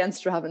and I have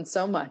danced Robin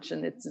so much,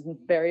 and it's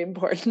very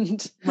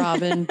important.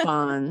 Robin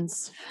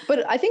bonds.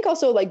 But I think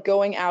also like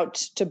going out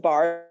to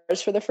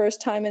bars for the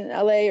first time in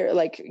LA, or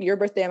like your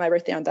birthday and my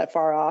birthday aren't that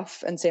far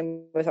off. And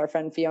same with our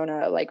friend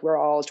Fiona, like we're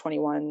all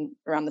 21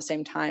 around the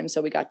same time.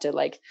 So we got to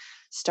like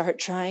start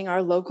trying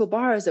our local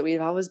bars that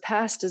we've always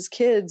passed as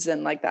kids.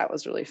 And like, that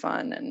was really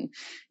fun. And,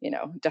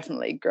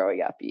 definitely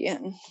growing up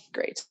and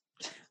great.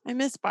 I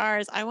miss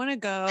bars. I want to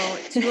go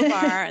to a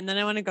bar and then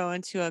I want to go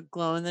into a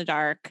glow in the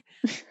dark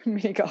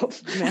mini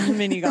golf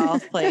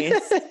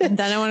place. And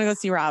then I want to go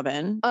see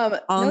Robin. All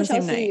on the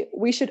same night.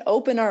 We should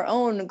open our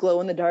own glow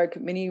in the dark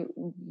mini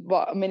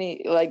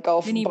like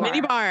golf mini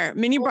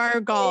bar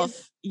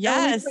golf.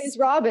 Yes. Plays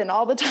Robin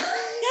all the time.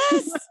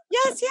 Yes.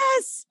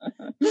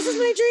 This is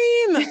my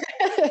dream.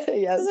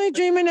 Yes. This is my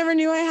dream I never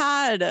knew I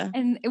had.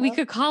 And we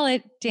could call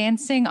it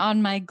Dancing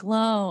on My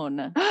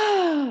Glown.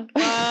 Whoa.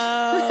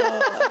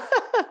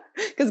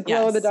 Because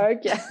glow in the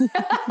dark, yeah.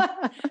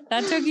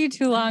 That took you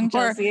too long,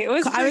 Chelsea. It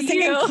was I was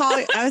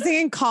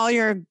thinking call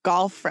your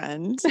golf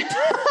friend.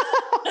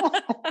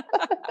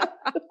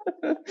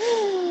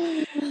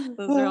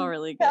 Those are all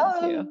really good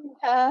too.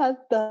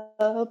 At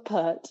the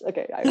putt.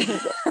 Okay.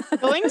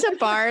 Going to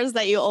bars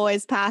that you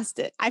always passed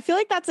it. I feel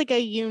like that's like a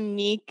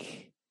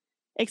unique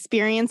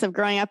experience of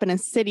growing up in a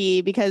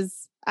city,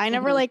 because I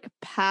never like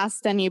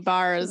passed any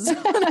bars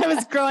when I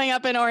was growing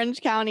up in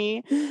Orange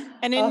County.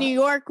 And in New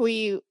York,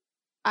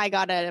 I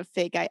got a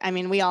fake. I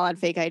mean, we all had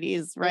fake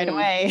IDs right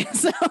away.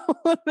 So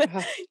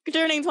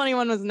turning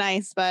 21 was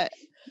nice, but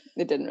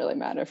it didn't really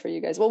matter for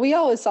you guys. Well, we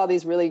always saw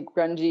these really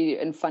grungy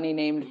and funny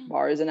named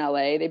bars in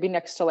LA. They'd be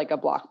next to like a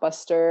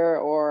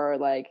Blockbuster, or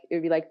like it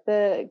would be like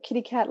the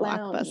Kitty Cat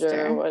Lounge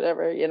or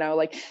whatever,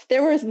 like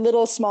there were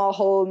little small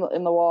hole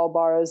in the wall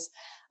bars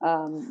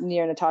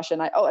near Natasha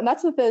and I. Oh, and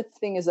that's the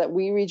thing, is that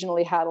we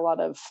regionally had a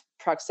lot of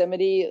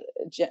proximity.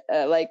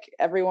 Like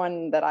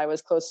everyone that I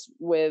was close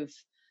with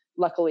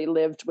luckily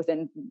lived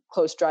within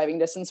close driving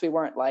distance. We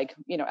weren't like,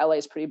 LA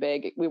is pretty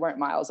big. We weren't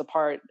miles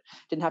apart.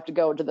 Didn't have to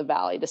go to the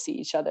valley to see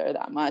each other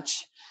that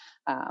much.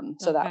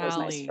 So that was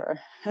nice for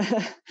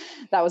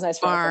that was nice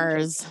for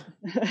bars.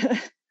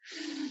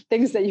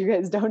 Things that you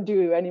guys don't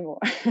do anymore.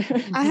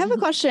 I have a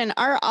question.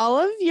 Are all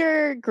of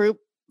your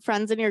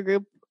friends in your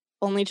group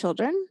only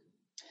children?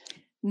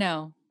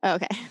 No. Oh,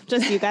 okay.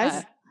 Just you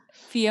guys?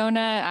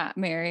 Fiona,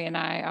 Mary, and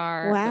I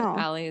are. Wow.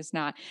 But Allie is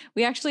not.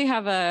 We actually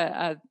have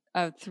a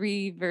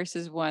 3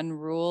 versus 1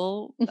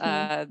 rule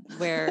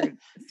where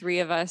 3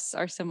 of us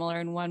are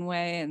similar in one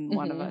way and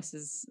one of us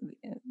is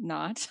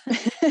not.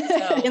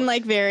 So, in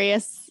like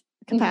various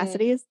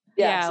capacities.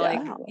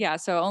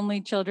 So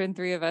only children,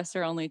 3 of us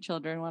are only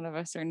children, 1 of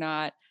us are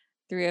not.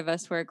 3 of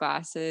us wear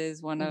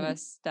glasses, 1 of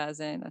us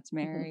doesn't. That's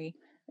Mary.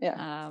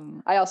 Yeah.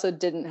 I also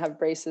didn't have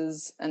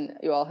braces, and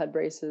you all had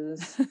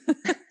braces.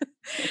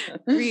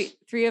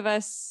 3 of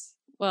us.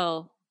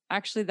 Well,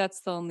 actually,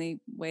 that's the only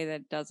way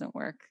that doesn't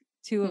work.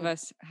 2 of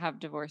us have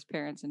divorced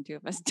parents and 2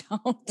 of us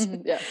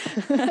don't. Yeah.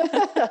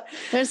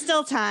 There's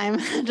still time.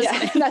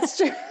 That's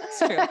true. That's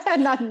true.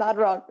 Not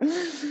wrong.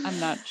 I'm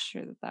not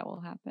sure that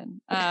will happen.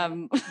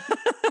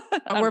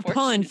 We're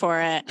pulling for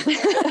it.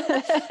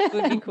 It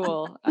would be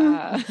cool.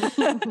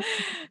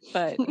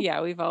 But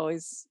yeah, we've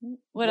always,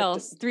 what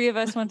else? 3 of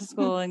us went to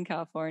school in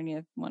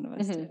California. 1 of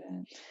us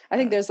didn't. I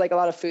think there's like a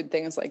lot of food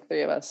things like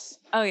 3 of us.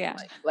 Oh yeah.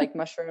 Like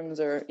mushrooms,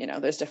 or,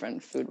 there's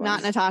different food ones.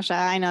 Not Natasha.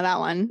 I know that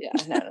one. Yeah,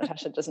 no,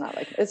 Natasha does not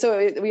like it.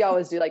 So we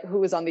always do like who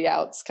was on the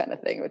outs kind of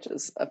thing, which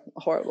is a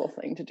horrible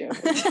thing to do.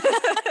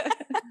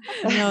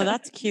 No,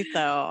 that's cute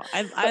though.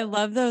 I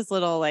love those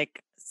little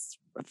like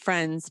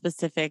friend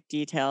specific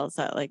details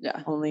that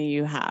only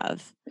you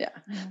have. Yeah.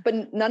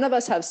 But none of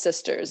us have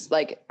sisters.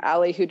 Like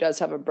Allie, who does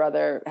have a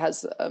brother,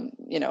 has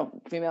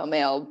female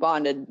male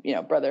bonded,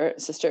 brother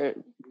sister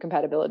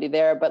compatibility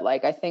there. But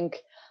like I think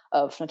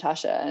of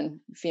Natasha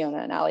and Fiona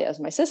and Allie as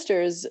my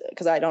sisters,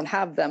 because I don't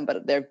have them,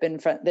 but they've been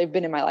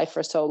in my life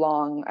for so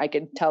long. I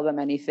could tell them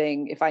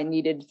anything. If I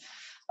needed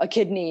a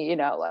kidney,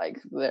 like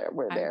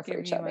we're there for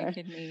each other.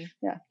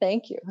 Yeah,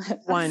 thank you.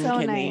 One so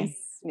kidney. Nice.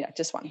 Yeah,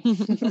 just one.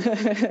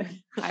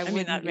 I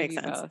mean, that makes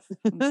sense. Both.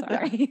 I'm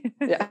sorry.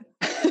 Yeah.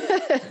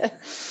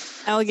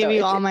 I will give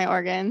you all my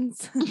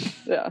organs.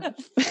 Yeah.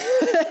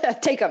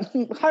 Take them.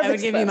 I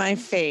would give you my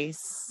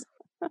face.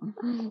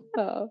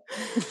 Oh.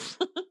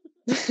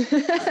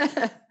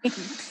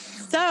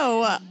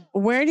 So,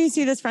 where do you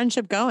see this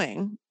friendship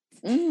going?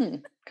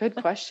 Good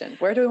question.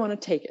 Where do we want to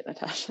take it,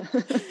 Natasha?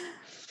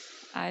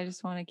 I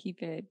just want to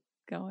keep it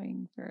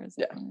going for as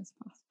long as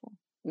possible.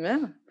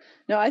 Yeah.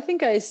 No, I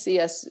think I see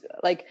us,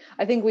 like,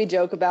 I think we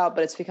joke about,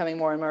 but it's becoming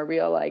more and more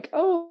real. Like,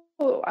 oh,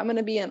 I'm going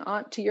to be an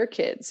aunt to your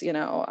kids.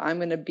 I'm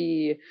going to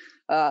be,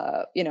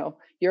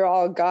 you're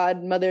all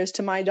godmothers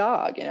to my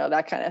dog,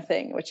 that kind of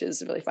thing, which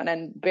is really fun.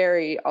 And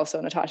Barry, also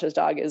Natasha's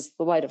dog, is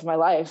the light of my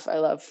life. I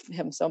love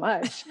him so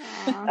much.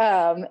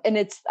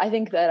 And I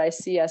think that I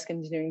see us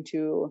continuing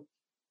to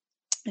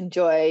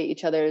enjoy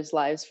each other's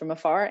lives from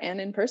afar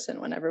and in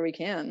person whenever we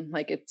can.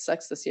 Like, it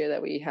sucks this year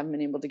that we haven't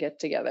been able to get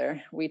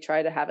together. We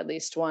try to have at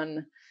least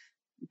one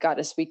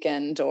goddess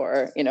weekend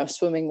or,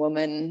 swimming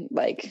woman,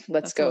 like,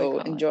 let's go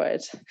enjoy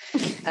it.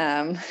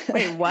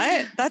 Wait,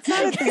 what? That's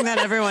not a thing that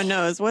everyone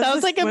knows. What's that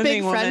was like a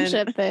big woman?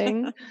 friendship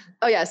thing.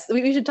 Oh yes,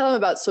 we should tell them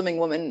about swimming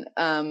woman.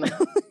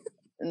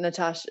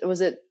 Natasha,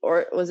 was it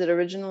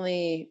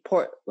originally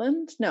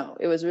Portland? No,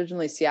 it was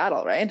originally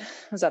Seattle, right?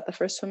 Was that the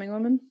first swimming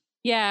woman?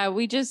 Yeah,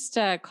 we just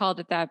called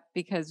it that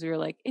because we were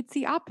like, it's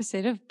the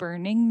opposite of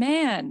Burning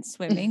Man,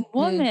 swimming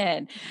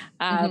woman.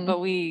 But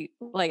we,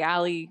 like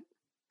Allie,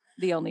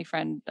 the only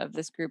friend of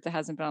this group that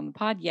hasn't been on the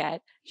pod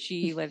yet,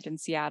 she lived in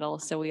Seattle.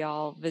 So we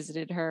all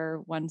visited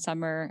her one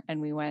summer and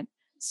we went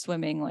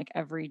swimming like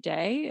every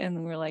day. And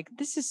we were like,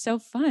 this is so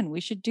fun. We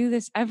should do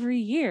this every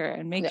year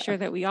and make sure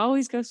that we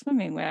always go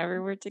swimming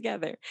whenever we're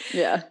together.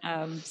 Yeah.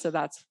 So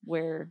that's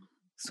where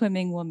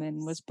Swimming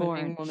Woman was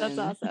born. That's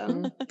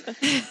awesome.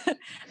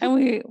 And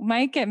we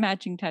might get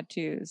matching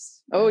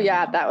tattoos. Oh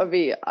yeah, that would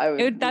be.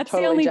 That's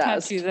totally the only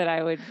jazzed. tattoo that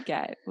I would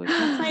get.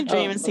 My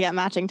dream is to get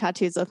matching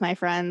tattoos with my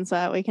friends,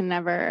 but we can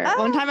never.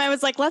 One time I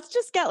was like, let's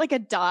just get like a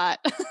dot.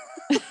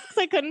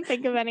 I couldn't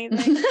think of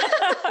anything.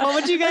 What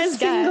would you guys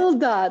get? Single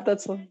dot.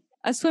 That's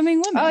a swimming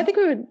woman. Oh, I think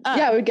we would.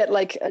 Yeah, we'd get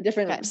like a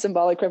different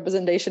symbolic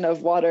representation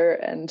of water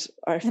and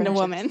our friendship. And a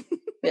woman.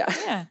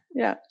 Yeah.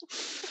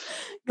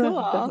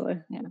 Cool.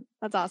 Definitely. Yeah,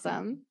 that's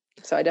awesome.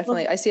 So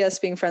I see us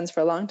being friends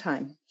for a long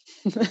time.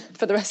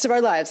 For the rest of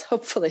our lives,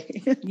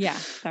 hopefully. Yeah,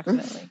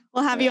 definitely.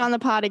 We'll have you on the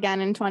pod again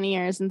in 20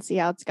 years and see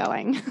how it's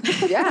going.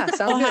 Yeah, sounds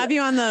We'll good. have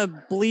you on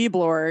the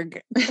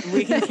Bleeblorg.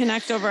 We can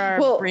connect over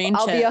our brain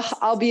chips.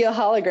 I'll be a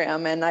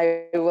hologram, and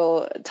I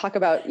will talk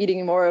about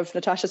eating more of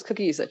Natasha's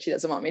cookies that she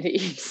doesn't want me to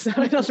eat. So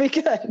it'll be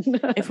good.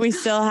 If we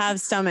still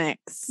have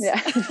stomachs.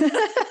 Yeah.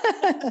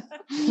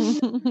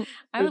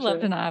 I would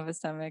love to not have a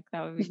stomach.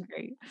 That would be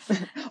great.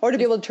 Or to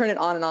be able to turn it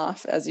on and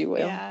off as you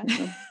will. Yeah.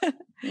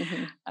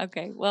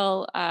 Okay.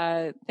 Well,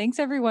 thanks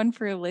everyone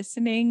for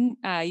listening.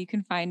 You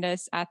can find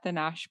us at the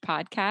Nash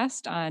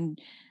Podcast on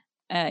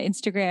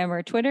Instagram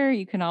or Twitter.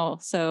 You can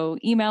also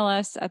email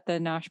us at the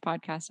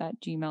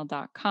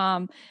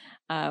nashpodcast@gmail.com.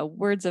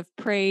 Words of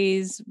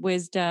praise,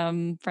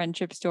 wisdom,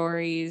 friendship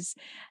stories,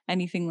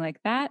 anything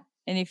like that.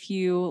 And if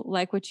you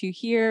like what you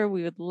hear,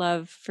 we would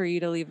love for you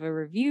to leave a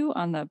review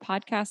on the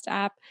podcast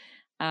app.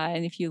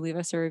 And if you leave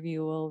us a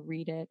review, we'll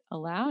read it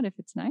aloud if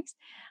it's nice.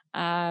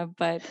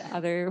 But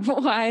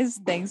otherwise,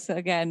 thanks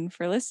again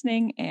for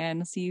listening,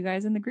 and see you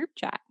guys in the group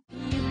chat.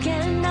 You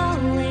can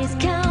always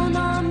count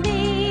on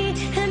me,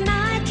 and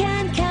I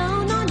can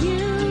count on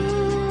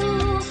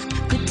you.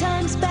 Good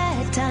times,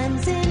 bad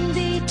times in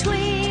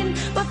between,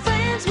 but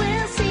friends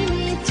will see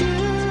me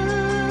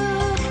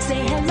through.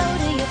 Say hello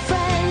to your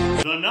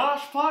friends. The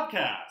Nosh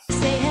Podcast.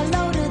 Say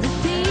hello to the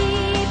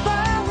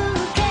people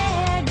who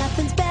care.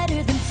 Nothing's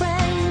better than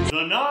friends.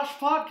 The Nosh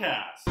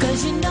Podcast.